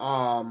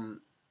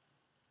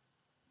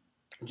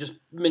just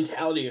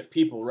mentality of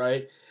people,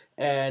 right?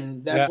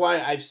 And that's why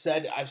I've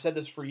said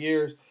this for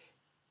years.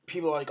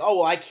 People are like, oh,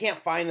 well, I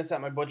can't find this at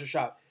my butcher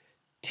shop.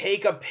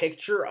 Take a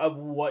picture of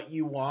what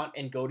you want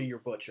and go to your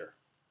butcher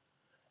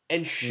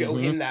and show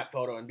him that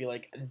photo and be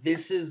like,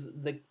 this is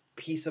the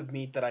piece of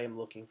meat that I am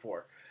looking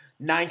for.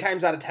 9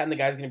 times out of 10, the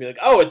guy's going to be like,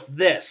 oh, it's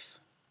this.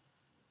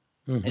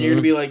 And you're going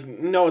to be like,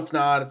 no, it's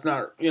not. It's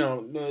not,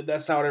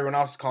 that's not what everyone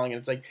else is calling it.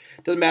 It's like,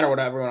 it doesn't matter what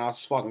everyone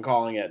else is fucking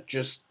calling it.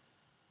 Just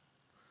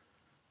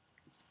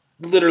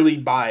literally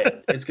buy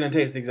it. It's going to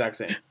taste the exact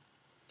same.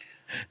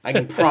 I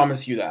can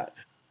promise you that.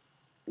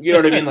 You know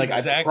what I mean? Like,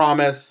 exactly. I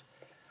promise.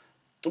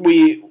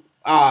 We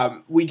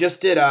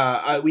just did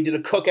we did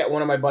a cook at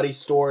one of my buddy's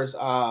stores.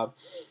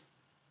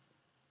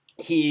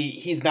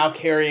 He's now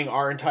carrying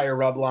our entire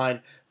rub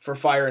line for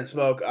Fire and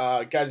Smoke.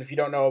 Guys, if you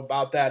don't know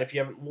about that, if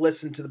you haven't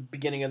listened to the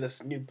beginning of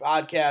this new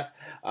podcast,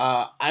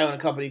 I own a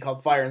company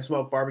called Fire and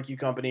Smoke Barbecue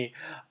Company.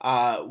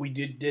 We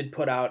did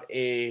put out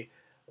a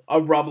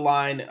rub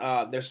line.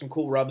 There's some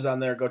cool rubs on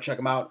there. Go check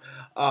them out.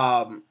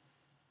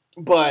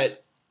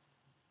 But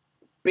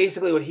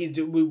basically what he's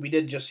doing, we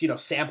did just,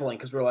 sampling,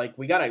 because we're like,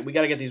 we gotta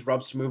get these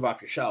rubs to move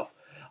off your shelf.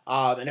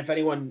 And if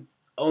anyone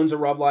owns a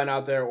rub line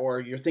out there, or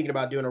you're thinking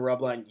about doing a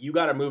rub line, you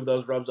got to move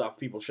those rubs off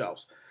people's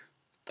shelves.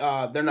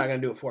 They're not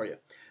going to do it for you.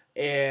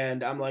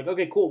 And I'm like,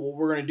 okay, cool. What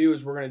we're going to do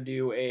is we're going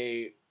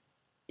to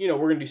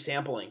do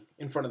sampling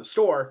in front of the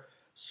store,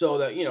 so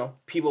that,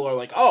 people are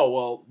like, oh,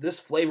 well, this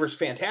flavor's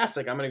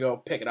fantastic. I'm going to go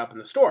pick it up in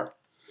the store.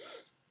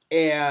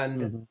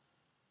 And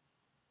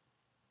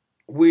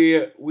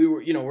we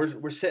were,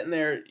 we're sitting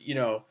there,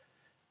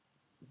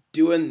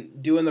 doing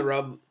the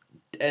rub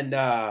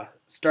and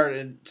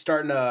starting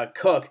to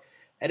cook.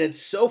 And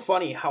it's so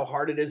funny how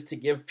hard it is to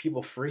give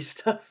people free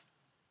stuff.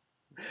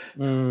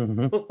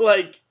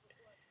 Like,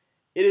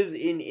 it is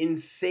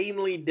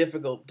insanely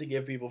difficult to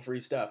give people free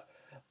stuff.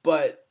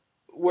 But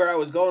where I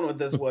was going with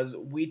this was,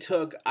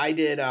 I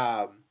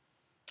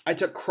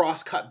took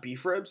cross-cut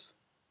beef ribs,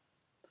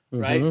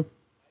 right?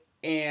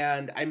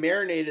 And I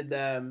marinated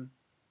them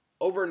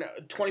over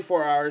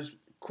 24 hours,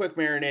 quick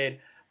marinade,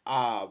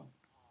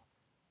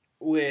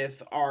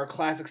 with our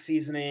classic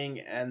seasoning,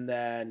 and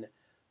then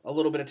a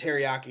little bit of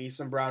teriyaki,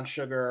 some brown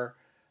sugar,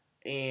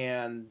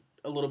 and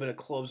a little bit of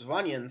cloves of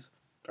onions,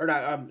 or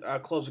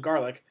not, cloves of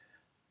garlic.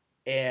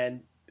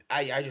 and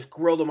I just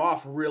grilled them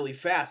off really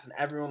fast, and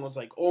everyone was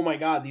like, "Oh my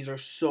god, these are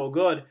so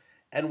good!"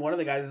 And one of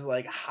the guys is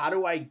like, "How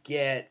do I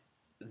get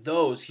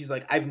those?" He's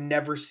like, "I've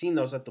never seen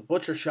those at the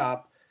butcher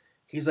shop."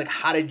 He's like,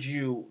 "How did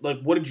you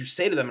what did you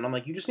say to them?" And I'm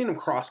like, "You just need them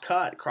cross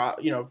cut,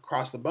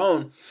 cross the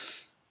bone."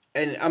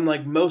 And I'm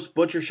like, most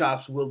butcher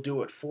shops will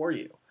do it for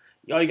you.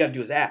 All you got to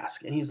do is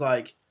ask. And he's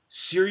like,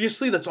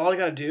 "Seriously, that's all I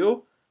got to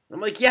do?" And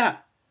I'm like, "Yeah,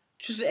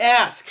 just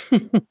ask.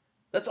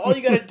 That's all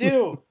you got to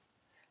do."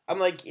 I'm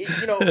like,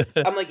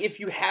 if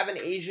you have an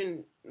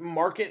Asian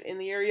market in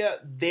the area,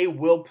 they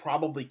will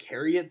probably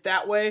carry it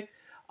that way.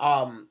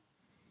 A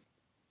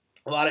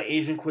lot of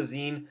Asian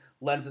cuisine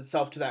lends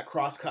itself to that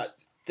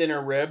cross-cut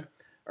thinner rib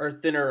or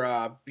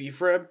thinner beef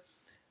rib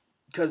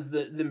because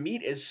the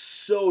meat is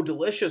so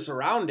delicious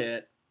around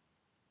it.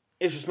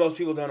 It's just most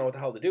people don't know what the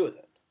hell to do with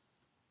it.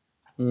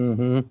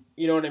 Mm-hmm.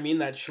 You know what I mean?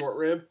 That short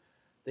rib,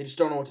 they just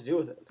don't know what to do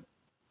with it.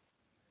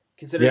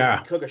 Considering if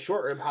you cook a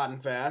short rib hot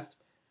and fast,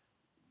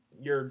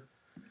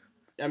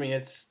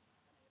 it's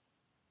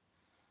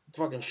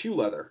fucking shoe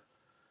leather.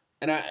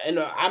 And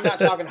I'm not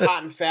talking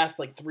hot and fast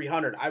like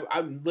 300.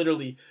 I'm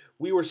literally,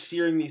 we were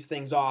searing these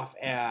things off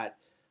at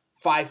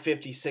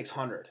 550,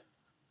 600.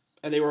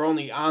 And they were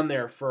only on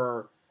there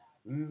for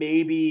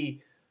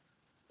maybe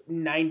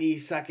 90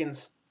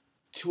 seconds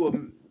to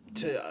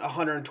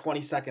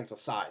 120 seconds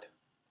aside.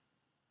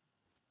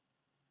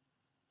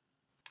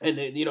 And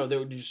they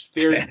were just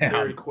very,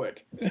 very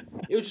quick.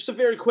 It was just a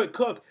very quick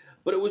cook,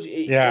 but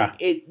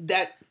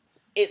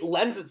it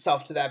lends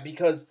itself to that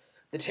because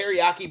the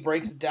teriyaki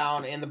breaks it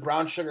down, and the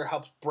brown sugar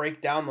helps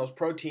break down those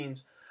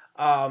proteins,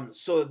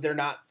 so that they're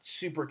not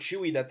super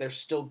chewy, that they're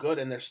still good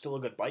and there's still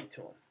a good bite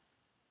to them.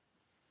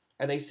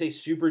 And they say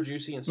super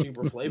juicy and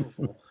super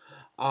flavorful.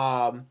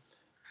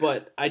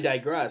 But I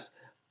digress.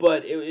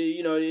 But it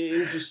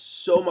was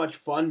just so much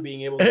fun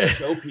being able to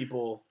show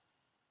people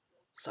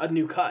a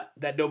new cut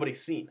that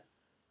nobody's seen.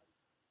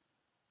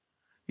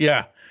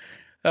 Yeah.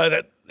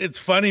 That it's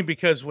funny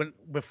because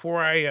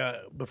before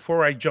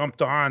I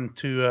jumped on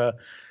to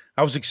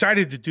I was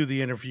excited to do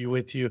the interview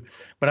with you,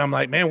 but I'm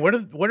like, man,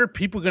 what are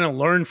people going to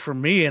learn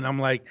from me? And I'm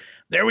like,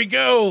 there we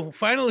go.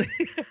 Finally,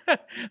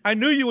 I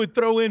knew you would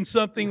throw in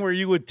something where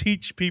you would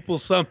teach people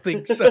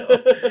something. So,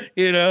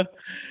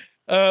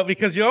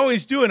 because you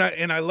always do.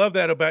 And I love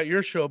that about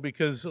your show,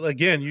 because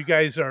again, you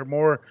guys are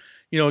more,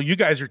 you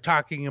guys are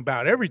talking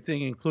about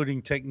everything,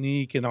 including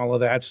technique and all of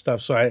that stuff.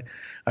 So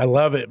I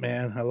love it,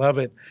 man. I love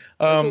it.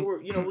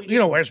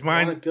 Where's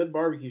mine? A good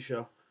barbecue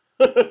show.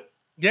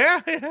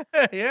 Yeah.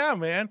 Yeah,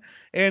 man.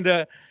 And,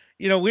 I'm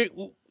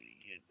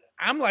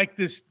like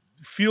this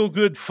feel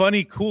good,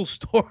 funny, cool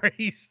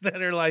stories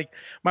that are like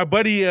my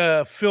buddy,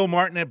 Phil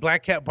Martin at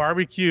Black Cat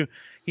Barbecue.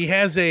 He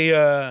does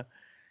a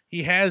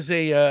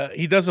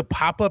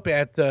pop-up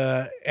at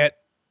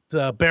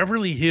the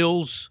Beverly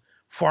Hills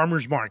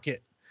Farmers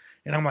Market.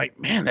 And I'm like,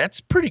 man,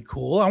 that's pretty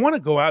cool. I want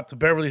to go out to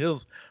Beverly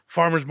Hills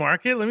Farmers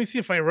Market. Let me see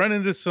if I run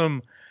into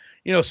some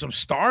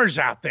stars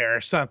out there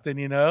or something,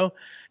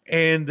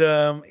 And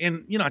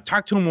I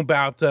talked to him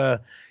about,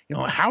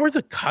 how are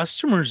the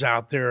customers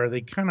out there? Are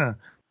they kind of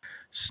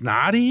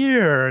snotty,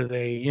 or are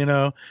they,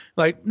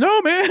 like,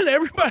 no, man,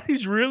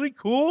 everybody's really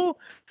cool.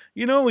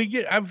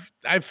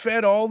 I've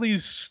fed all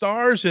these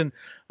stars, and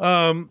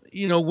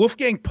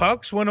Wolfgang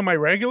Puck's one of my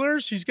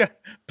regulars. He's got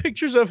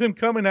pictures of him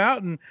coming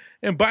out and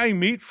buying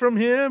meat from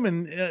him,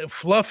 and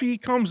Fluffy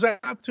comes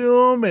out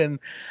to him, and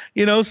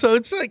so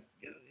it's like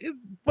a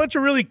bunch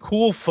of really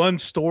cool, fun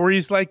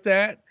stories like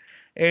that.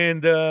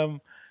 And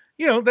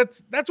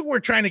that's what we're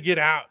trying to get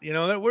out.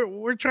 That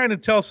we're trying to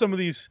tell some of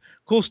these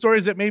cool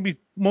stories that maybe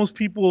most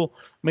people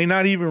may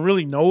not even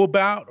really know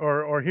about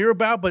or hear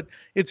about, but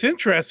it's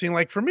interesting.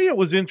 Like for me, it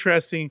was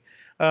interesting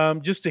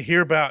just to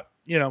hear about,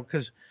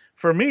 because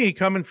for me,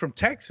 coming from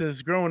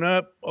Texas, growing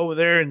up over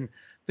there and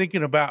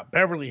thinking about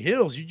Beverly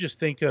Hills, you just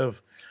think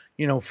of,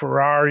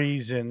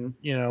 Ferraris and,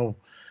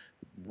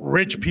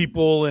 rich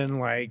people and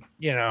like,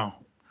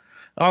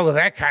 all of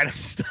that kind of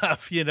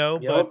stuff,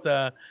 Yep.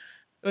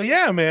 But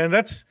yeah, man,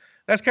 that's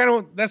kind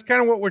of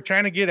what we're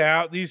trying to get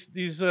out.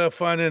 These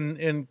fun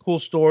and cool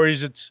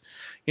stories. It's,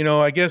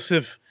 I guess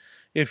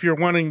if you're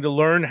wanting to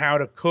learn how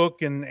to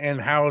cook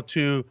and how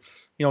to,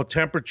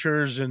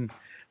 temperatures and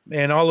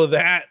all of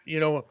that,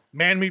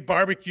 Man Meat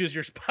Barbecue is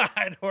your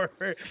spot,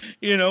 but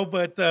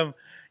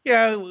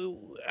yeah,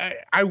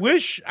 I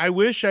wish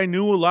I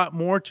knew a lot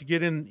more to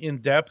get in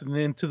depth and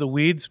into the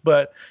weeds,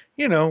 but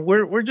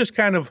we're just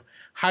kind of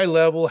high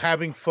level,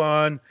 having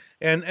fun,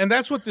 and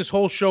that's what this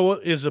whole show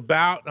is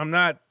about. I'm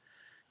not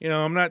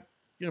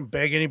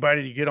beg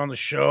anybody to get on the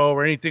show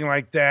or anything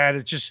like that.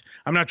 It's just,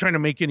 I'm not trying to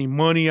make any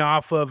money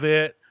off of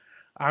it.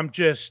 I'm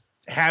just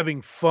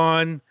having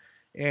fun.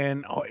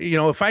 And,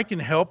 if I can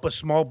help a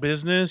small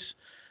business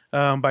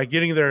by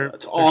getting their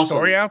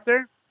story out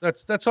there,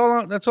 that's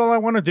all I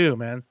want to do,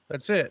 man.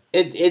 That's it.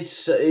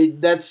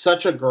 That's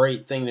such a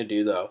great thing to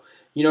do, though.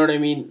 You know what I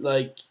mean?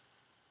 Like,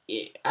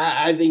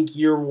 I think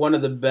you're one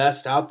of the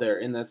best out there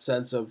in that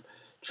sense of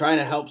trying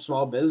to help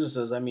small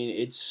businesses. I mean,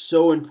 it's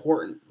so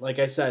important. Like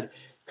I said,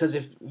 Because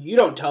if you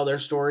don't tell their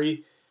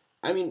story,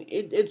 I mean,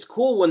 it's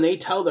cool when they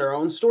tell their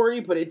own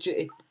story, but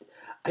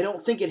I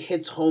don't think it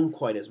hits home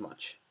quite as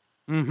much.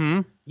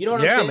 Mm-hmm. You know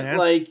what I'm saying? Man.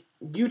 Like,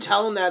 you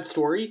telling that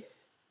story,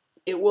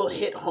 it will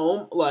hit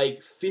home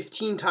like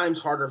 15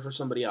 times harder for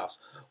somebody else.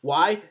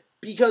 Why?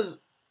 Because,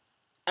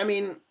 I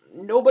mean,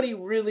 nobody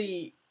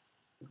really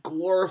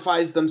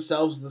glorifies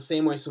themselves the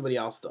same way somebody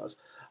else does.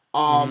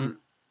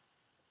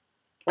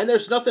 And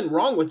there's nothing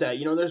wrong with that.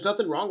 You know, there's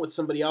nothing wrong with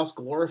somebody else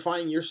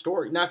glorifying your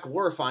story. Not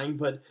glorifying,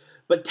 but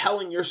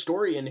telling your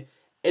story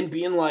and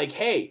being like,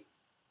 hey,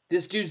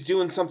 this dude's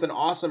doing something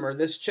awesome, or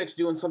this chick's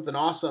doing something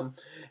awesome.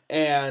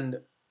 And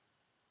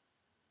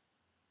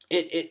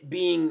it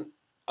being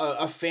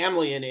a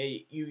family and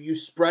you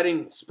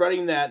spreading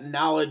that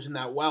knowledge and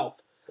that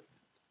wealth.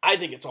 I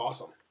think it's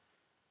awesome.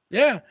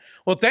 Yeah.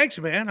 Well, thanks,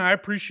 man. I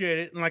appreciate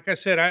it. And like I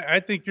said, I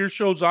think your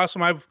show's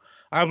awesome.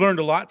 I've learned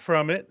a lot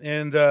from it,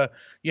 and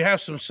you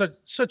have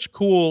such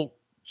cool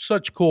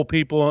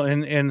people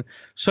and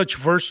such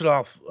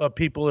versatile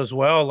people as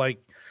well. Like,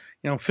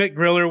 you know, Fit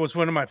Griller was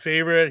one of my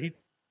favorite. He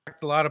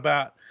talked a lot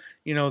about,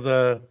 you know,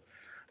 the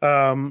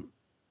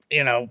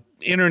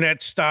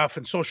internet stuff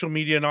and social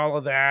media and all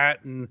of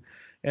that. And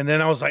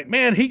then I was like,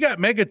 man, he got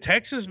Mega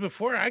Texas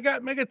before I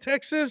got Mega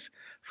Texas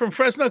from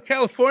Fresno,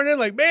 California.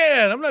 Like,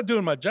 man, I'm not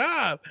doing my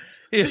job.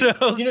 You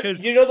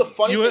know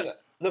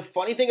the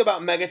funny thing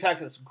about Mega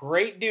Texas,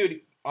 great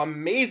dude,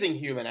 amazing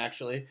human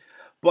actually.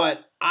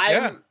 But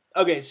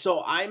okay,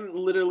 so I'm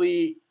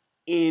literally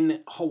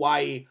in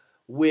Hawaii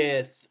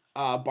with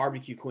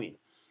Barbecue Queen.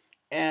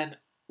 And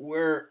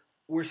we're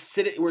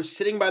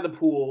sitting by the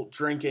pool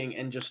drinking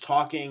and just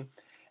talking,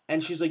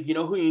 and she's like, you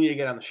know who you need to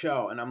get on the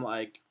show? And I'm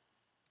like,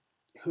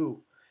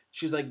 who?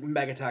 She's like,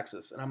 Mega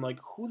Texas. And I'm like,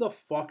 who the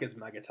fuck is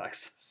Mega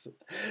Texas?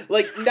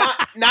 Like,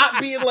 not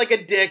being like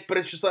a dick, but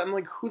it's just like, I'm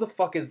like, who the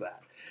fuck is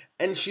that?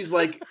 And she's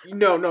like,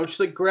 no.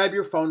 She's like, grab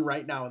your phone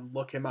right now and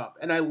look him up.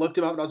 And I looked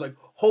him up and I was like,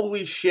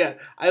 holy shit.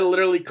 I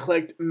literally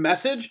clicked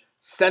message,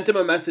 sent him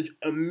a message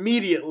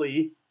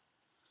immediately.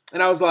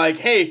 And I was like,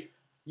 hey,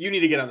 you need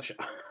to get on the show.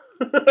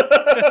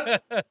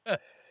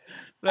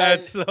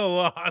 That's so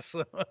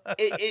awesome.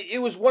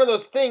 it was one of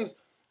those things.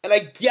 And I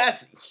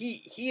guess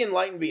he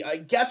enlightened me. I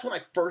guess when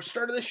I first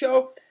started the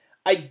show,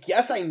 I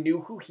guess I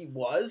knew who he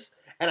was,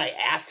 and I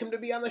asked him to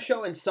be on the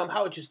show, and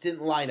somehow it just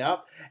didn't line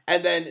up.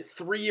 And then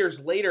 3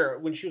 years later,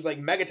 when she was like,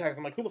 Mega Texas,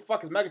 I'm like, who the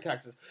fuck is Mega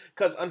Texas?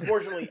 Because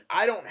unfortunately,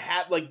 I don't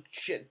have, like,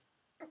 shit.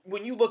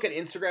 When you look at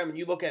Instagram and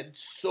you look at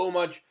so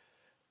much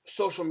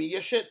social media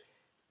shit,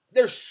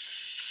 there's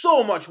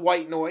so much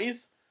white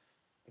noise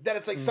that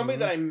it's like somebody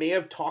that I may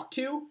have talked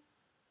to,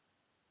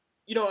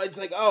 you know, it's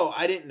like, oh,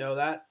 I didn't know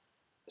that.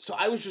 So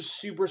I was just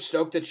super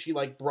stoked that she,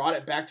 like, brought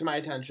it back to my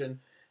attention.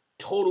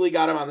 Totally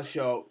got him on the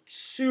show.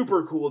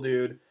 Super cool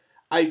dude.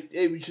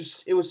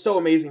 It was so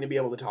amazing to be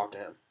able to talk to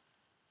him.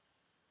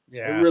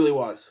 Yeah. It really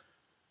was.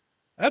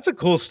 That's a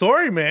cool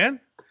story, man.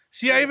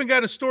 See, I even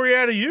got a story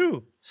out of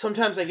you.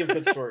 Sometimes I give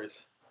good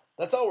stories.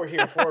 That's all we're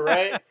here for,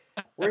 right?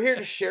 We're here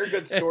to share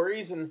good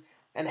stories and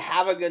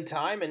have a good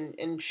time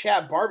and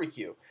chat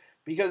barbecue.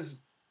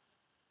 Because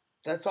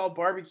that's all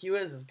barbecue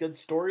is good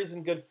stories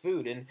and good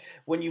food. And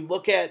when you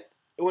look at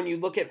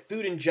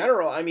food in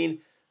general, I mean,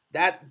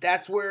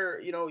 that's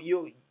where, you know,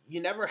 you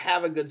never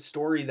have a good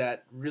story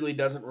that really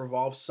doesn't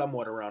revolve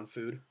somewhat around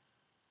food.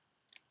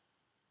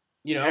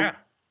 You know? Yeah.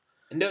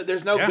 And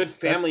there's no good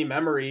family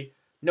memory.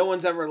 No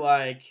one's ever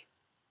like,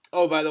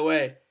 oh, by the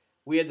way,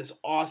 we had this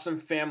awesome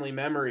family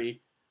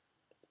memory.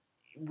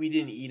 We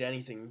didn't eat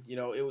anything. You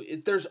know,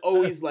 there's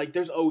always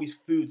there's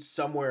food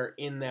somewhere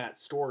in that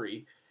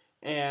story.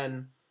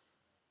 And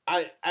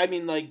I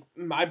mean, like,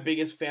 my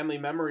biggest family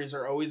memories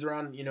are always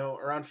around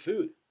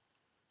food.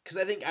 Because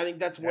I think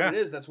that's what it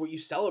is. That's what you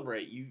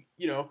celebrate.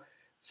 You know,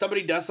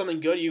 somebody does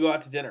something good, you go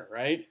out to dinner,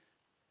 right?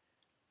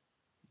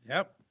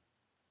 Yep.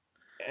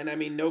 And I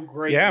mean, no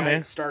great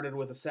night started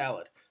with a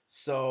salad.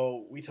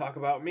 So we talk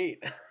about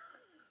meat.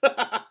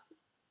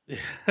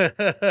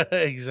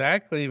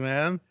 Exactly,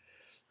 man.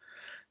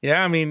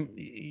 Yeah, I mean,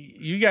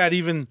 you got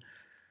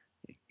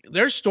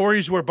there's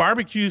stories where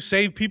barbecue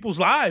saved people's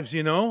lives,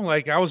 you know,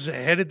 like I was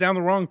headed down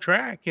the wrong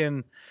track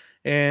and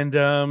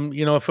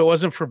you know, if it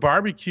wasn't for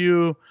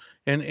barbecue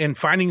and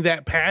finding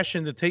that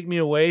passion to take me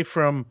away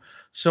from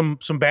some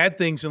bad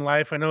things in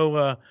life. I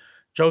know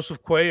Joseph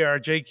Quay, our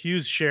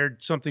JQs,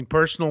 shared something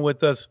personal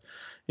with us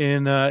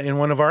in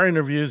one of our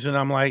interviews, and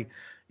I'm like,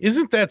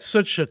 isn't that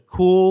such a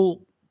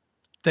cool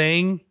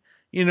thing?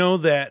 You know,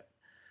 that,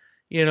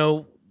 you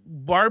know,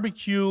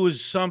 barbecue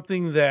is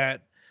something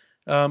that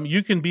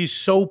you can be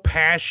so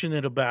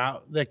passionate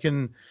about that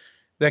can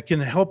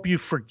help you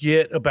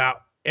forget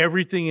about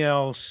everything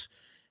else.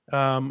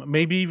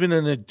 Maybe even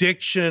an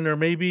addiction, or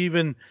maybe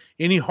even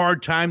any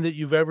hard time that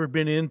you've ever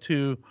been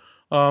into.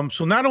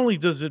 So not only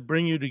does it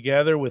bring you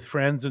together with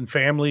friends and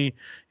family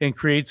and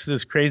creates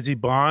this crazy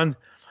bond,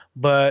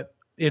 but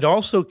it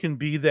also can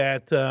be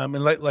that,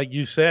 and like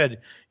you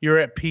said, you're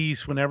at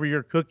peace whenever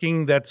you're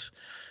cooking.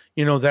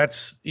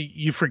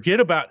 You forget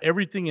about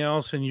everything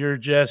else, and you're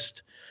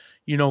just,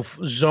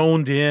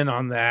 zoned in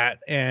on that.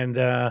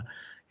 And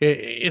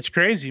it's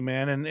crazy,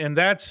 man. And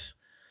that's,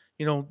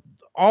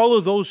 all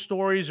of those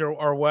stories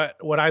are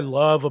what I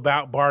love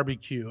about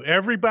barbecue.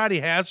 Everybody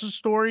has a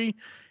story.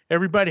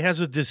 Everybody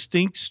has a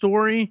distinct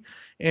story,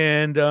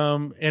 and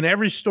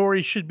every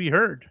story should be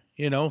heard.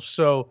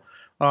 So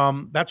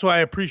that's why I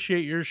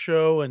appreciate your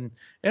show and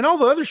all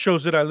the other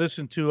shows that I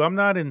listen to. I'm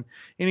not in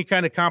any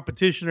kind of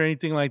competition or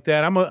anything like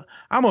that.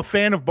 I'm a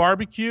fan of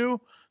barbecue,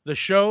 the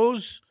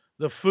shows,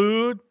 the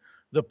food,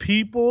 the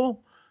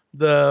people,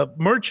 the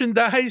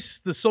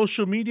merchandise, the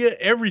social media,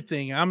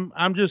 everything.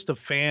 I'm just a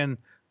fan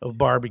of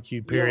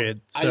barbecue,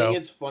 period. I think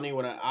it's funny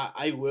when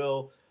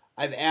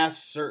I've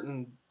asked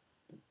certain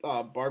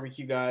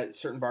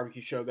certain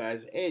barbecue show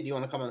guys, hey, do you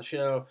want to come on the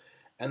show?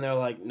 And they're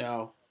like,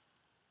 no.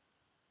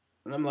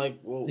 And I'm like,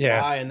 well,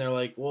 why? And they're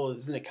like, well,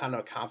 isn't it kind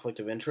of a conflict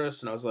of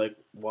interest? And I was like,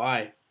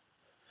 why?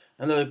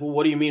 And they're like, well,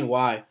 what do you mean,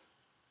 why?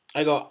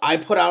 I go, I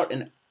put out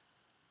an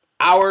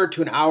hour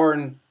to an hour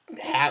and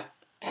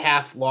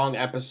half long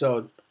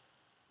episode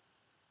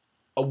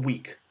a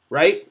week,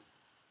 right?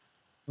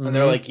 Mm-hmm. And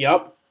they're like,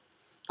 yep.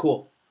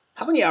 Cool.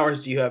 How many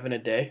hours do you have in a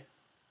day?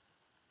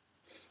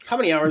 How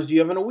many hours do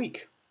you have in a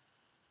week?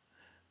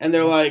 And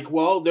they're like,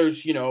 well,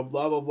 there's, blah,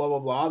 blah, blah, blah,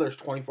 blah. There's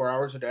 24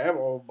 hours a day, blah,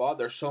 blah, blah.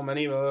 There's so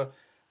many, blah.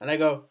 And I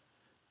go,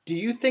 do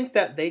you think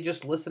that they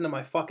just listen to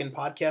my fucking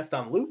podcast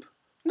on loop?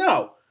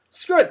 No.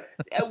 Screw it.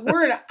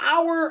 We're an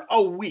hour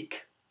a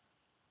week.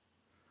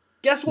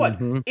 Guess what?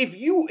 Mm-hmm. If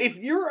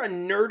you're a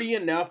nerdy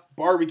enough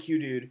barbecue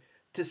dude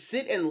to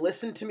sit and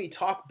listen to me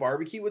talk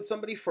barbecue with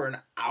somebody for an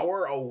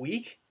hour a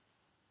week,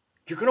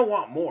 you're going to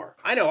want more.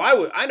 I know I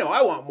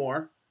want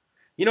more.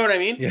 You know what I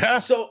mean? Yeah.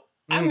 So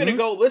I'm going to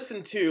go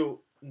listen to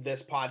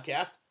this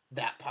podcast,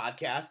 that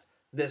podcast,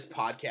 this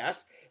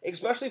podcast,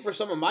 especially for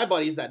some of my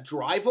buddies that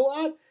drive a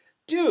lot.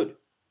 Dude,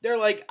 they're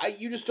like,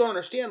 you just don't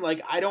understand.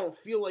 Like, I don't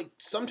feel like,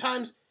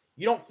 sometimes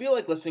you don't feel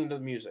like listening to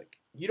the music.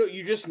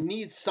 You just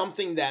need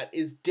something that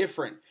is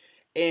different.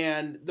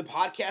 And the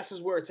podcast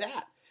is where it's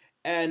at.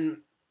 And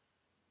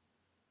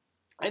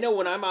I know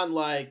when I'm on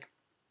like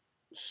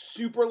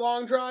super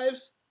long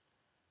drives,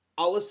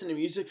 I'll listen to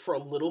music for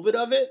a little bit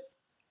of it,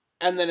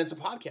 and then it's a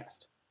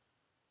podcast.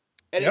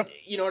 And yep.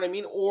 You know what I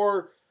mean?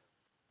 Or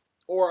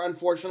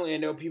unfortunately, I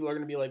know people are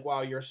going to be like,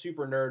 wow, you're a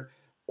super nerd.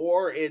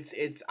 Or it's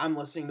I'm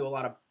listening to a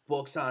lot of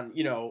books on,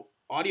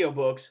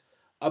 audiobooks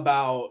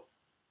about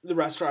the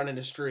restaurant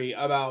industry,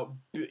 about,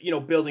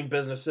 building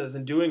businesses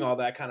and doing all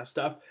that kind of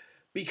stuff,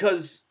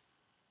 because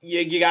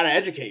you got to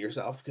educate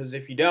yourself, because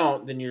if you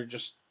don't, then you're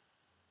just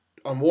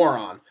a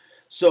moron.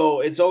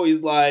 So it's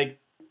always like,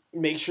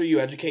 make sure you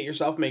educate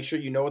yourself, make sure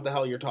you know what the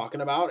hell you're talking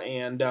about,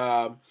 and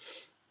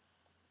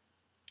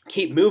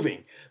keep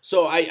moving.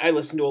 So I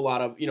listen to a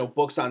lot of,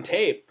 books on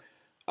tape,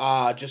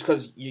 just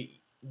because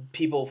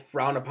people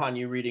frown upon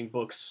you reading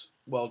books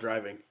while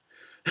driving.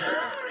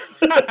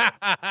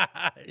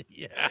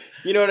 Yeah.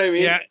 You know what I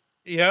mean?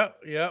 Yeah.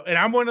 And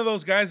I'm one of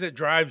those guys that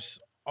drives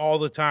all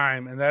the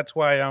time, and that's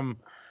why I'm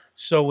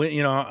so,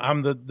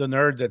 I'm the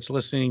nerd that's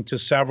listening to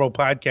several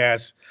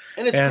podcasts.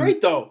 And it's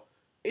great, though.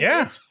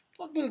 It's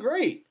fucking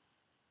great.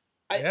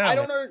 I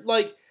don't know,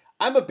 like,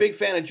 I'm a big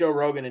fan of Joe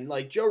Rogan, and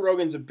like Joe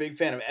Rogan's a big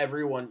fan of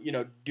everyone,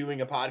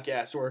 doing a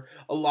podcast, or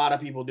a lot of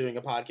people doing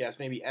a podcast.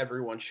 Maybe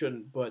everyone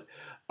shouldn't, but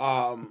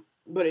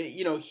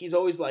he's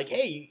always like,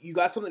 hey, you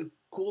got something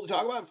cool to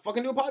talk about?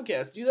 Fucking do a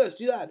podcast. Do this,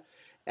 do that.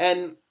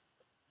 And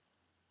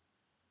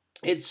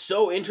it's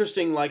so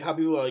interesting, like, how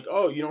people are like,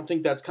 oh, you don't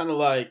think that's kind of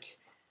like,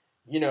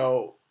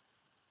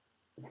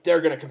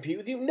 they're going to compete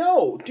with you?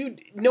 No,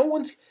 dude,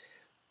 everyone's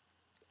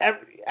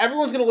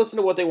going to listen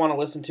to what they want to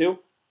listen to.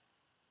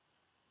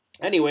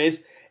 Anyways,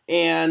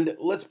 and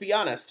let's be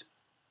honest,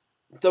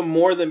 the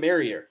more the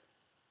merrier.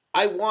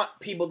 I want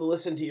people to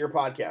listen to your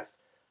podcast.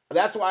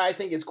 That's why I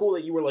think it's cool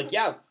that you were like,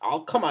 yeah,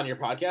 I'll come on your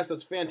podcast.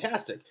 That's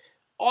fantastic.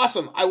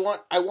 Awesome. I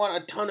want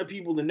a ton of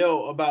people to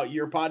know about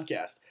your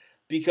podcast,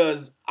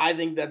 because I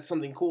think that's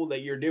something cool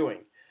that you're doing.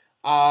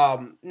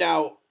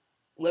 Now,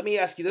 let me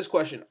ask you this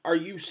question. Are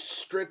you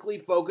strictly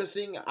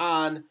focusing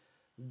on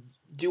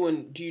do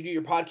you do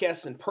your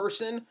podcasts in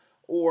person,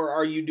 or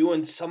are you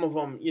doing some of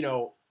them,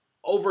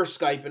 over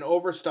Skype and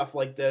over stuff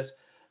like this,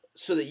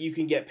 so that you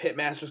can get pit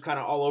masters kind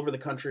of all over the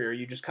country? Or are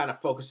you just kind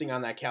of focusing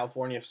on that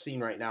California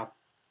scene right now?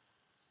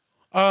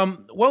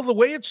 Well, the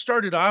way it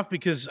started off,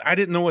 because I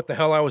didn't know what the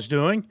hell I was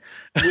doing.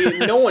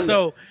 No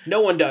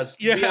one does.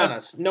 To be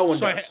honest, no one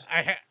does.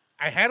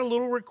 I had a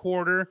little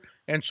recorder,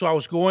 and so I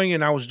was going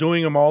and I was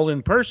doing them all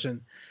in person.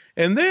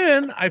 And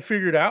then I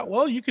figured out,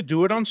 well, you could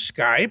do it on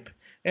Skype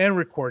and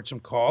record some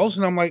calls.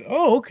 And I'm like,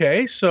 oh,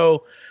 okay.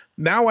 So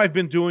now I've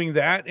been doing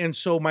that. And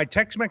so my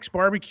Tex-Mex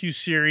barbecue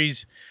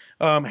series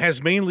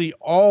has mainly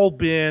all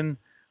been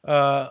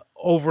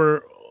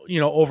over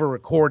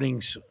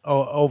recordings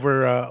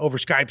over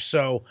Skype.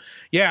 So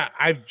yeah,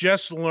 I've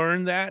just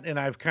learned that, and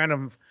I've kind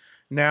of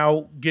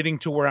now getting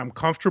to where I'm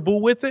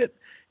comfortable with it.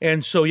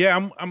 And so, yeah,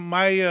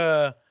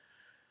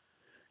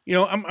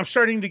 I'm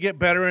starting to get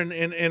better,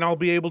 and I'll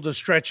be able to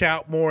stretch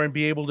out more and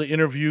be able to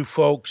interview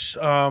folks.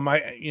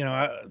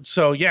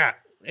 So yeah,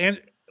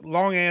 and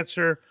long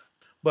answer,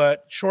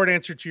 but short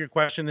answer to your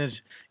question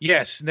is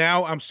yes.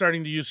 Now I'm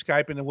starting to use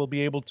Skype, and we'll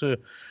be able to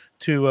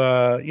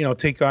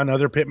take on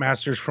other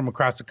pitmasters from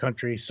across the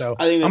country. So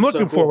I think I'm that's so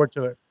looking cool. forward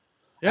to it.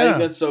 I think Yeah.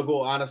 that's so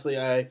cool. Honestly,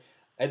 I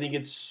think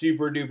it's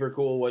super duper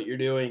cool what you're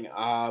doing.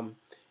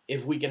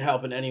 If we can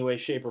help in any way,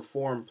 shape, or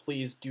form,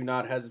 please do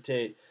not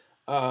hesitate.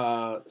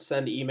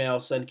 Send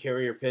email, send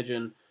carrier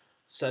pigeon,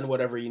 send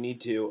whatever you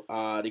need to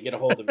get a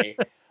hold of me.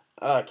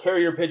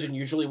 Carrier pigeon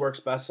usually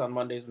works best on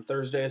Mondays and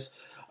Thursdays.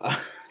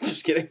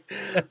 Just kidding,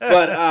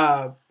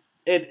 but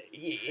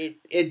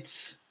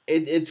it's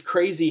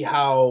crazy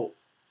how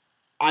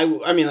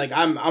I mean, like,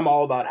 I'm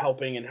all about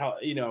helping and help,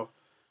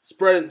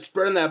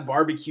 spreading that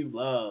barbecue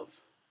love.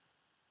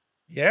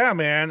 Yeah,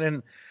 man.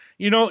 And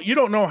you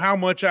don't know how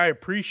much I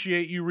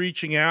appreciate you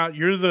reaching out.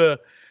 You're the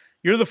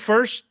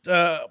first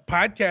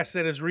podcast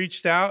that has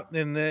reached out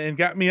and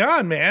got me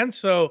on, man.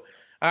 So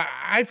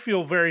I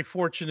feel very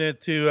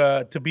fortunate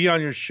to be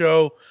on your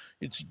show.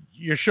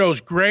 Your show's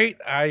great.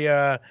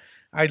 I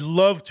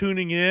love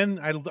tuning in.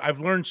 I've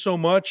learned so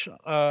much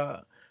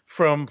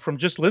from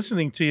just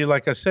listening to you.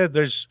 Like I said,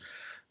 there's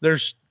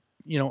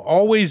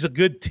always a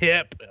good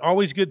tip,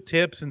 always good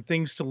tips and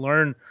things to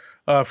learn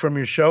from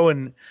your show,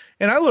 and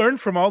I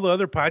learned from all the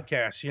other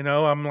podcasts.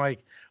 I'm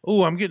like,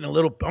 oh, I'm going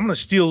to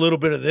steal a little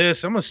bit of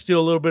this, I'm going to steal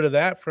a little bit of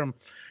that from,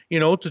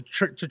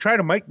 to try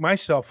to make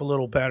myself a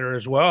little better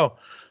as well.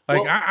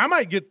 Like, Well, I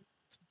might get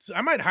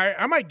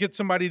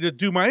somebody to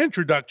do my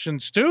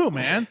introductions too,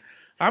 man.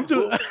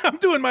 well, I'm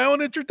doing my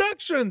own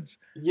introductions.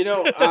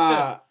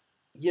 the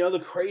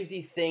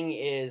crazy thing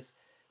is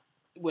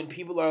when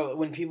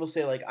people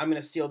say, like, I'm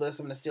gonna steal this,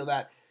 I'm gonna steal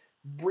that.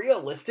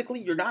 Realistically,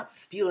 you're not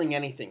stealing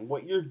anything.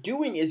 What you're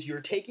doing is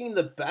you're taking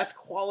the best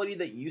quality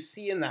that you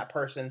see in that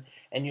person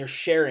and you're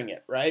sharing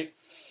it, right?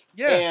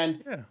 Yeah.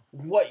 And yeah.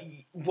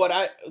 what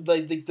I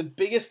the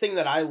biggest thing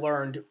that I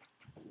learned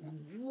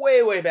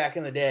way back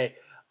in the day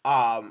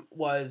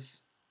was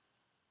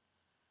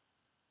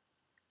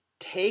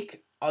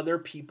take other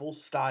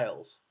people's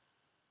styles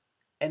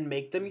and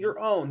make them your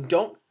own.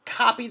 Don't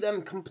copy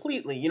them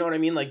completely. You know what I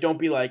mean? Like, don't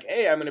be like,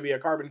 hey, I'm going to be a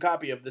carbon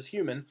copy of this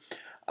human.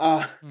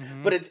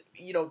 But it's,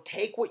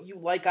 take what you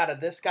like out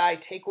of this guy,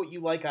 take what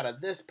you like out of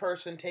this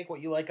person, take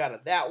what you like out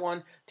of that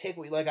one, take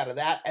what you like out of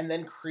that, and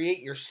then create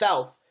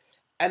yourself.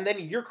 And then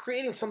you're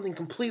creating something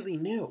completely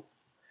new.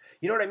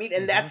 You know what I mean?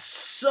 And that's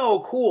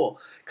so cool.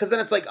 Because then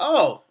it's like,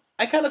 oh,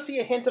 I kind of see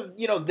a hint of,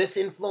 this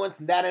influence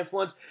and that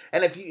influence.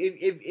 And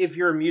if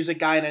you're a music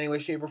guy in any way,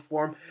 shape, or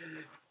form,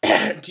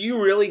 do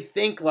you really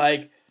think,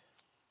 like,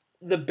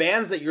 the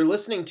bands that you're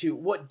listening to,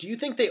 what do you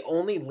think they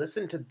only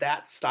listen to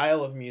that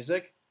style of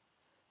music?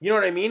 You know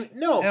what I mean?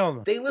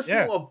 No, they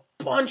listen to a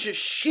bunch of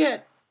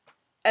shit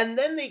and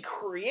then they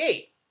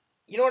create.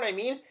 You know what I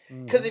mean?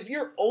 Because if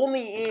you're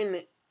only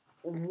in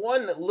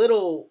one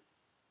little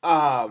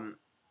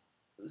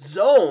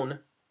zone,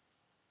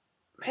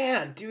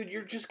 man, dude,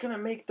 you're just gonna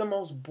make the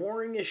most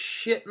boringest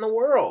shit in the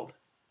world.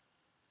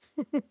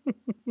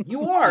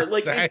 You are.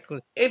 Like,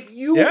 exactly. if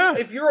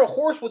you're a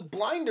horse with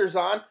blinders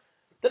on,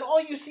 then all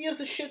you see is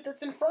the shit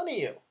that's in front of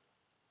you.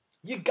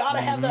 You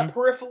gotta have that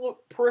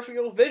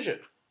peripheral vision.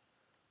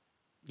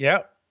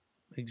 Yep,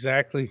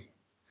 exactly.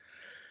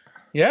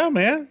 Yeah,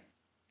 man.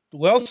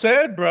 Well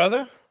said,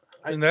 brother.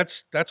 And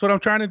that's what I'm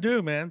trying to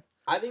do, man.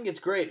 I think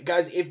it's great,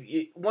 guys.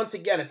 Once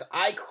again, it's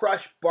I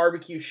Crush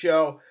Barbecue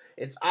Show.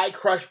 It's I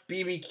Crush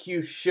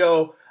BBQ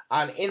Show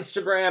on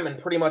Instagram and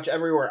pretty much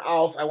everywhere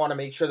else. I want to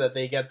make sure that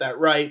they get that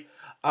right.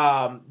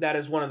 That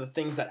is one of the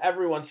things that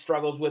everyone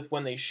struggles with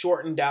when they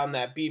shorten down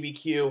that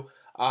BBQ.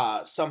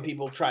 Some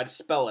people try to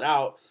spell it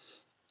out,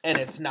 and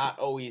it's not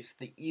always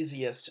the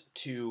easiest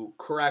to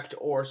correct,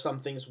 or some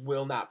things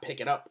will not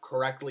pick it up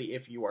correctly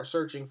if you are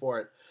searching for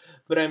it.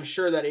 But I'm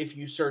sure that if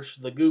you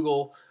search the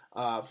Google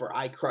for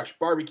I Crush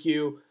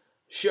Barbecue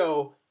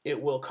Show,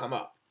 it will come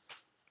up.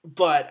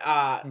 But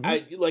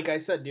like I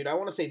said, dude, I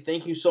want to say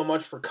thank you so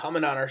much for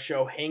coming on our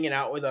show, hanging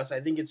out with us.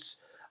 I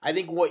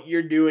think what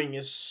you're doing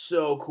is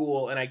so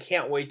cool, and I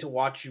can't wait to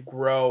watch you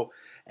grow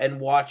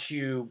and watch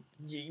you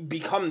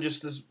become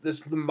just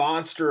this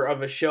monster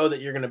of a show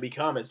that you're going to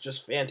become. It's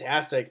just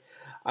fantastic.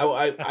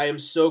 I am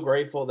so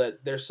grateful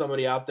that there's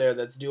somebody out there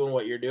that's doing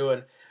what you're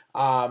doing,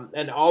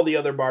 and all the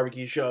other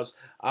barbecue shows.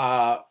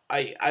 I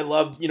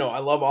love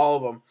all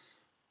of them,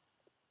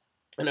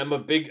 and I'm a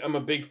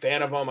big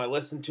fan of them. I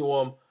listen to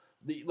them.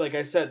 Like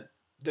I said,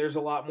 there's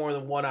a lot more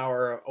than 1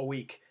 hour a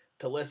week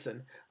to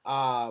listen.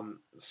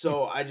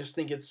 So I just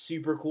think it's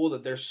super cool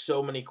that there's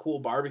so many cool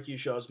barbecue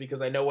shows,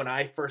 because I know when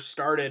I first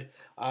started,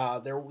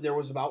 there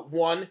was about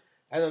one,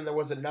 and then there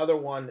was another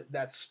one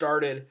that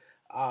started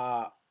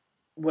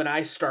when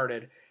I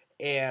started,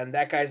 and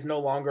that guy's no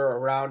longer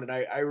around, and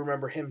I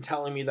remember him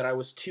telling me that I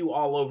was too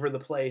all over the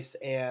place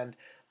and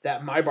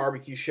that my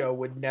barbecue show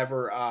would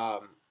never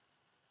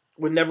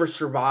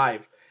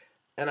survive.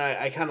 And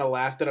I kind of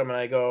laughed at him, and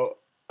I go,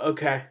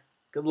 okay,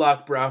 good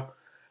luck, bro.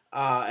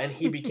 and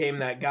he became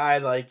that guy.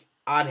 Like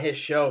on his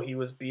show, he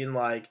was being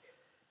like,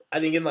 I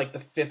think in like the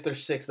 5th or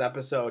 6th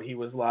episode, he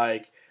was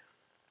like,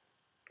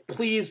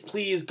 please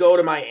go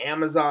to my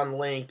Amazon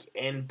link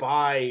and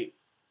buy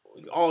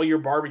all your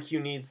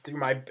barbecue needs through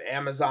my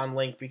Amazon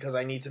link because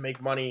I need to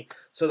make money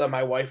so that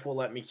my wife will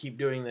let me keep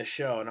doing this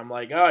show. And I'm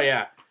like, oh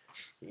yeah,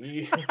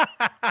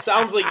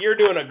 sounds like you're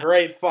doing a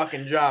great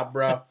fucking job,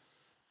 bro.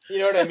 You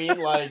know what I mean?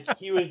 Like,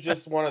 he was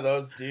just one of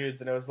those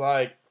dudes, and it was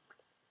like,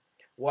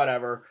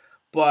 whatever.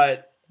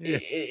 But Yeah.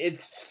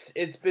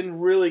 it's been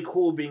really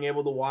cool being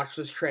able to watch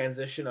this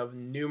transition of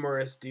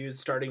numerous dudes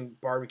starting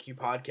barbecue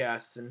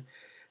podcasts. And,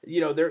 you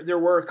know, there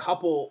were a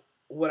couple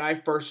when I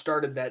first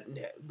started that,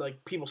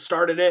 like, people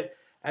started it,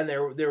 and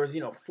there was,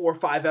 you know, 4 or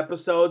 5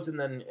 episodes, and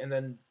then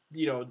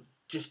you know,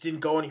 just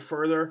didn't go any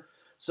further.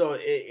 So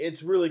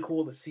it's really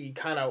cool to see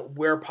kind of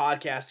where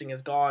podcasting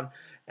has gone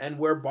and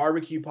where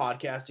barbecue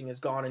podcasting has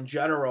gone in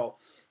general.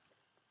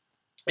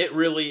 It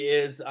really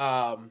is.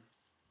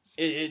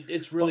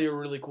 It's really a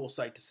really cool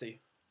sight to see.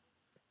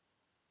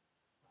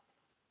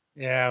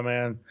 Yeah,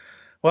 man.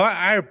 Well,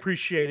 I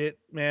appreciate it,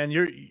 man.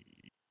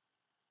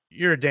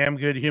 You're a damn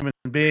good human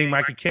being,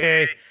 Mikey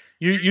K.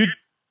 You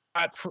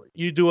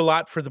do a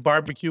lot for the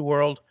barbecue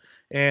world,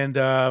 and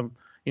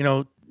you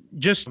know,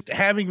 just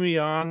having me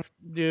on,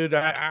 dude,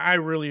 I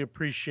really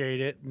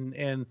appreciate it,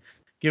 and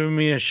giving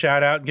me a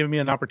shout out, giving me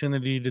an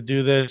opportunity to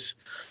do this.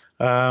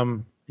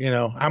 You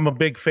know, I'm a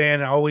big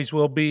fan, I always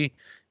will be,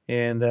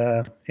 and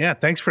yeah,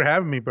 thanks for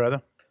having me,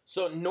 brother.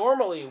 So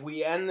normally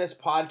we end this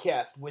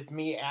podcast with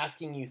me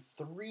asking you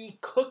 3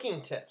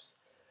 cooking tips,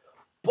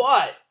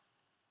 but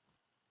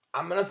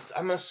I'm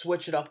gonna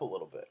switch it up a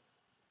little bit,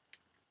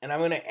 and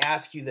I'm gonna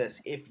ask you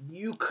this: if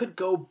you could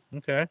go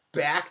Okay.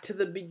 back to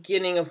the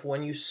beginning of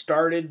when you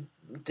started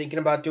thinking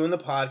about doing the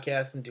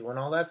podcast and doing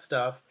all that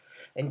stuff,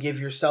 and give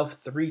yourself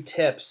 3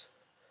 tips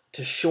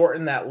to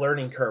shorten that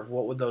learning curve,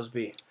 what would those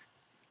be?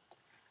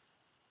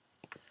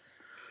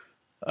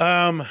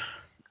 I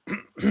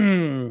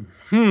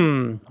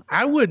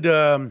would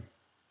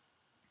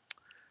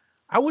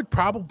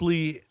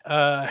probably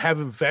have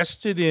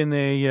invested in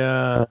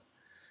a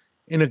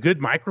good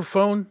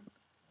microphone.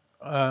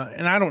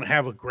 And I don't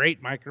have a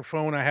great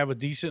microphone. I have a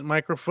decent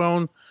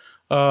microphone.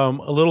 A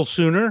little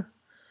sooner.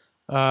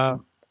 I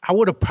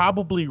would have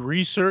probably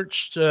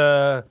researched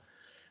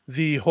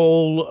the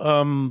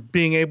whole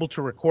being able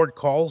to record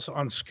calls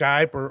on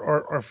Skype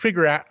or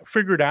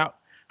figured out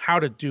how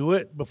to do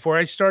it before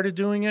I started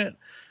doing it.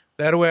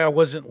 That way I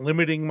wasn't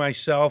limiting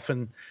myself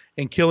and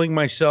killing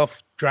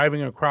myself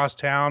driving across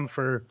town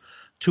for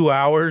 2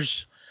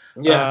 hours.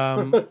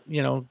 Yeah.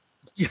 You know,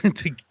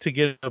 to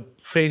get a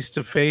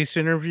face-to-face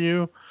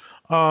interview.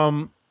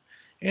 And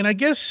I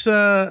guess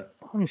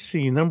let me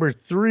see, number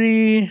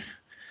 3.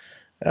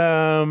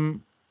 I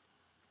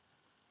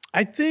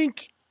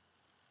think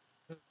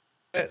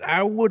that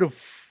I would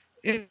have,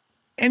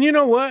 and you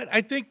know what?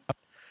 I think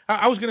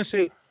I was going to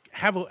say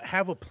have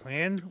a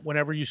plan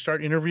whenever you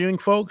start interviewing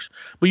folks,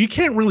 but you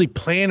can't really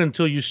plan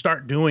until you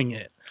start doing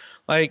it.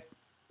 Like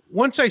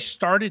once I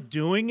started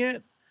doing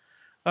it,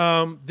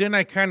 then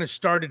I kind of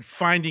started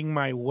finding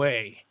my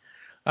way.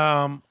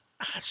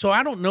 So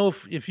I don't know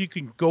if you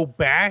can go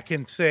back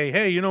and say,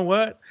 hey, you know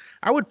what?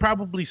 I would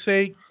probably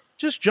say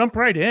just jump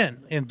right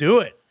in and do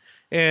it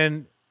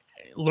and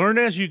learn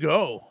as you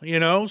go, you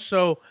know?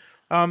 So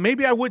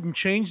maybe I wouldn't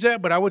change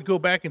that, but I would go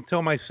back and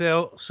tell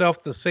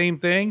myself the same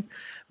thing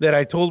that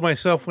I told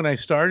myself when I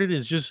started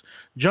is just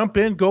jump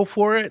in, go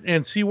for it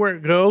and see where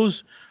it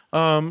goes.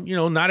 You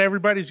know, not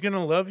everybody's going to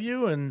love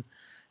you and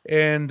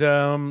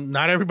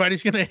not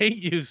everybody's going to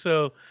hate you.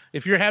 So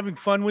if you're having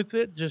fun with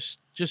it, just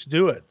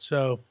do it.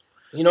 So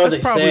you know what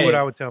that's they probably say, what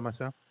I would tell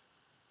myself.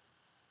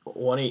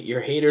 one of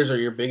your haters are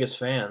your biggest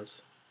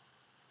fans.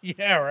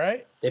 Yeah,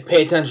 right. They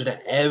pay attention to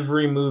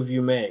every move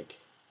you make.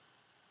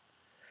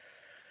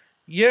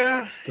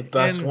 Yeah, It's the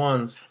best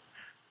ones.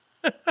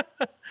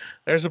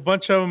 There's a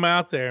bunch of them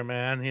out there,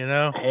 man. You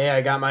know. Hey,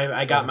 I got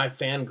my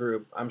fan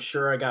group. I'm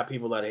sure I got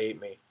people that hate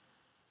me.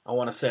 I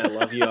want to say I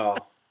love you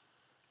all.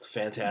 It's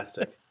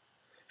fantastic.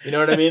 You know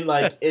what I mean?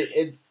 Like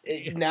it's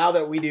now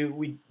that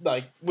we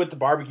like with the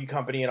barbecue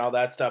company and all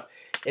that stuff.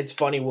 It's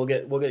funny. We'll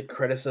get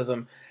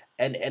criticism,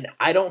 and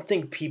I don't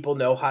think people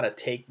know how to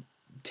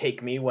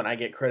take me when I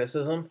get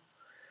criticism.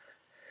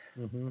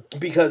 Mm-hmm.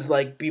 Because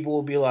like people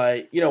will be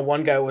like, you know,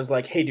 one guy was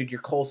like, "Hey, dude,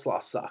 your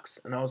coleslaw sucks,"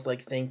 and I was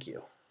like, "Thank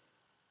you."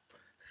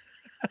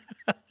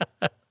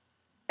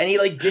 And he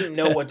like didn't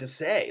know what to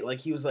say. Like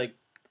he was like,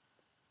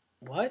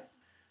 "What?"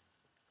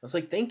 I was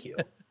like, "Thank you."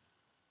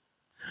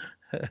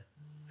 And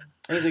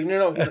he's like,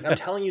 "No." He's like, "I'm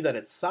telling you that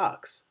it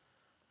sucks."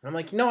 And I'm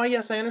like, "No,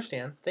 yes, I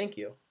understand. Thank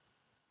you."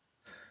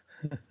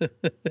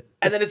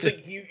 And then it's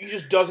like you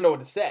just doesn't know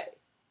what to say.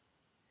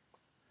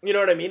 You know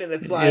what I mean? And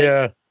it's like,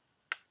 yeah.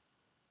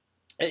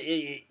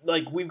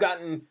 Like we've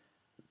gotten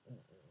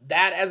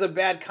that as a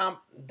bad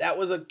comp. That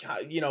was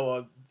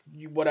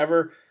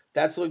whatever.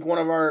 That's like one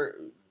of our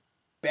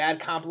bad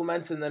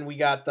compliments. And then we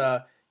got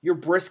your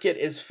brisket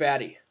is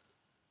fatty.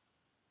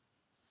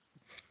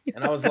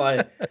 And I was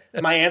like,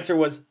 my answer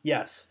was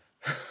yes.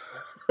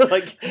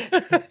 Like,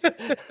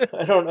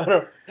 I don't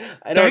know.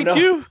 Thank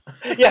you.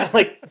 Yeah,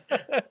 like,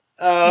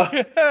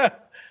 Yeah,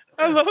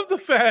 I love the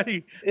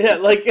fatty. yeah,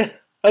 like,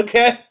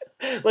 okay.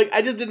 Like,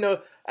 I just didn't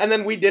know. And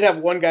then we did have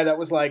one guy that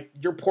was like,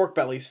 your pork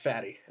belly's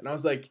fatty. And I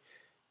was like,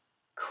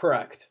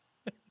 correct.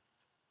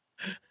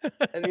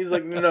 And he's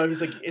like, no.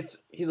 He's like, is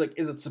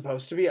it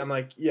supposed to be? I'm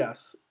like,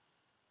 yes.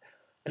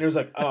 And he was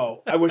like,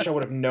 oh, I wish I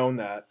would have known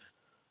that.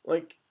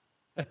 Like,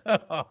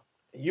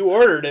 you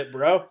ordered it,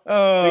 bro.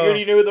 Figured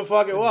you knew what the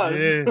fuck it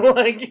was.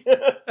 Like,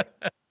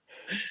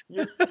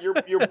 your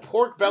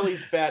pork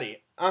belly's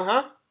fatty.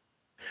 Uh-huh.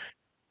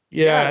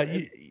 Yeah,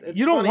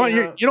 you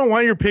don't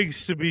want your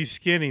pigs to be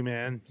skinny,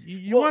 man.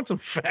 You want some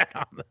fat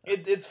on them.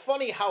 It's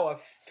funny how a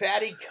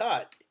fatty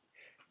cut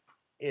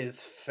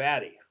is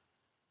fatty.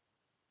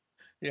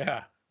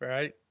 Yeah,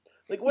 right.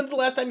 Like, when's the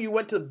last time you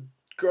went to the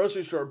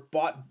grocery store,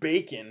 bought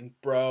bacon,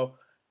 bro,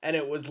 and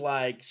it was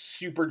like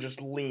super just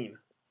lean?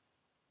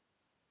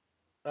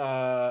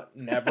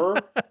 Never.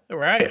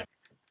 Right.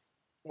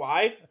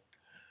 Why?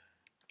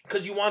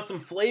 Because you want some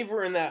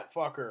flavor in that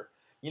fucker.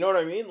 You know what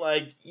I mean?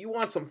 Like, you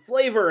want some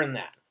flavor in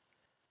that.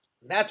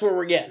 That's where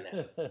we're getting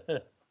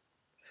at.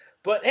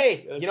 But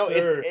hey, Yes, you know,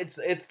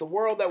 it's the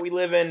world that we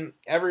live in.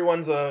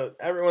 Everyone's a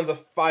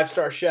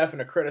 5-star chef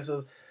and a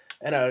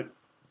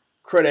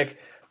critic.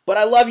 But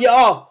I love you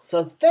all,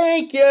 so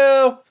thank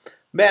you,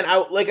 man.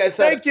 Like I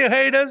said, thank you,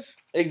 haters.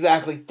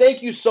 Exactly.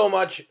 Thank you so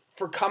much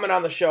for coming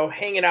on the show,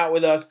 hanging out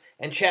with us,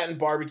 and chatting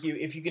barbecue.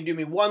 If you can do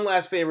me one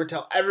last favor,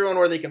 tell everyone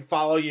where they can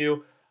follow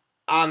you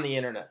on the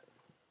internet.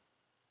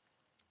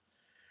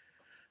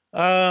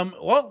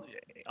 Well,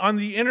 on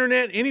the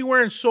internet,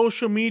 anywhere in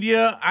social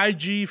media,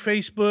 IG,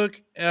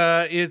 Facebook,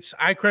 it's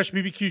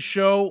iCrushBBQ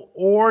Show,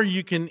 or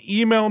you can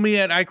email me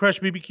at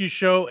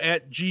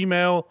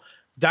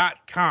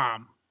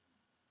iCrushBBQShow@gmail.com.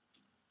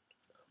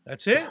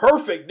 That's it.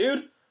 Perfect,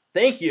 dude.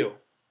 Thank you.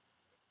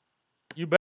 You bet.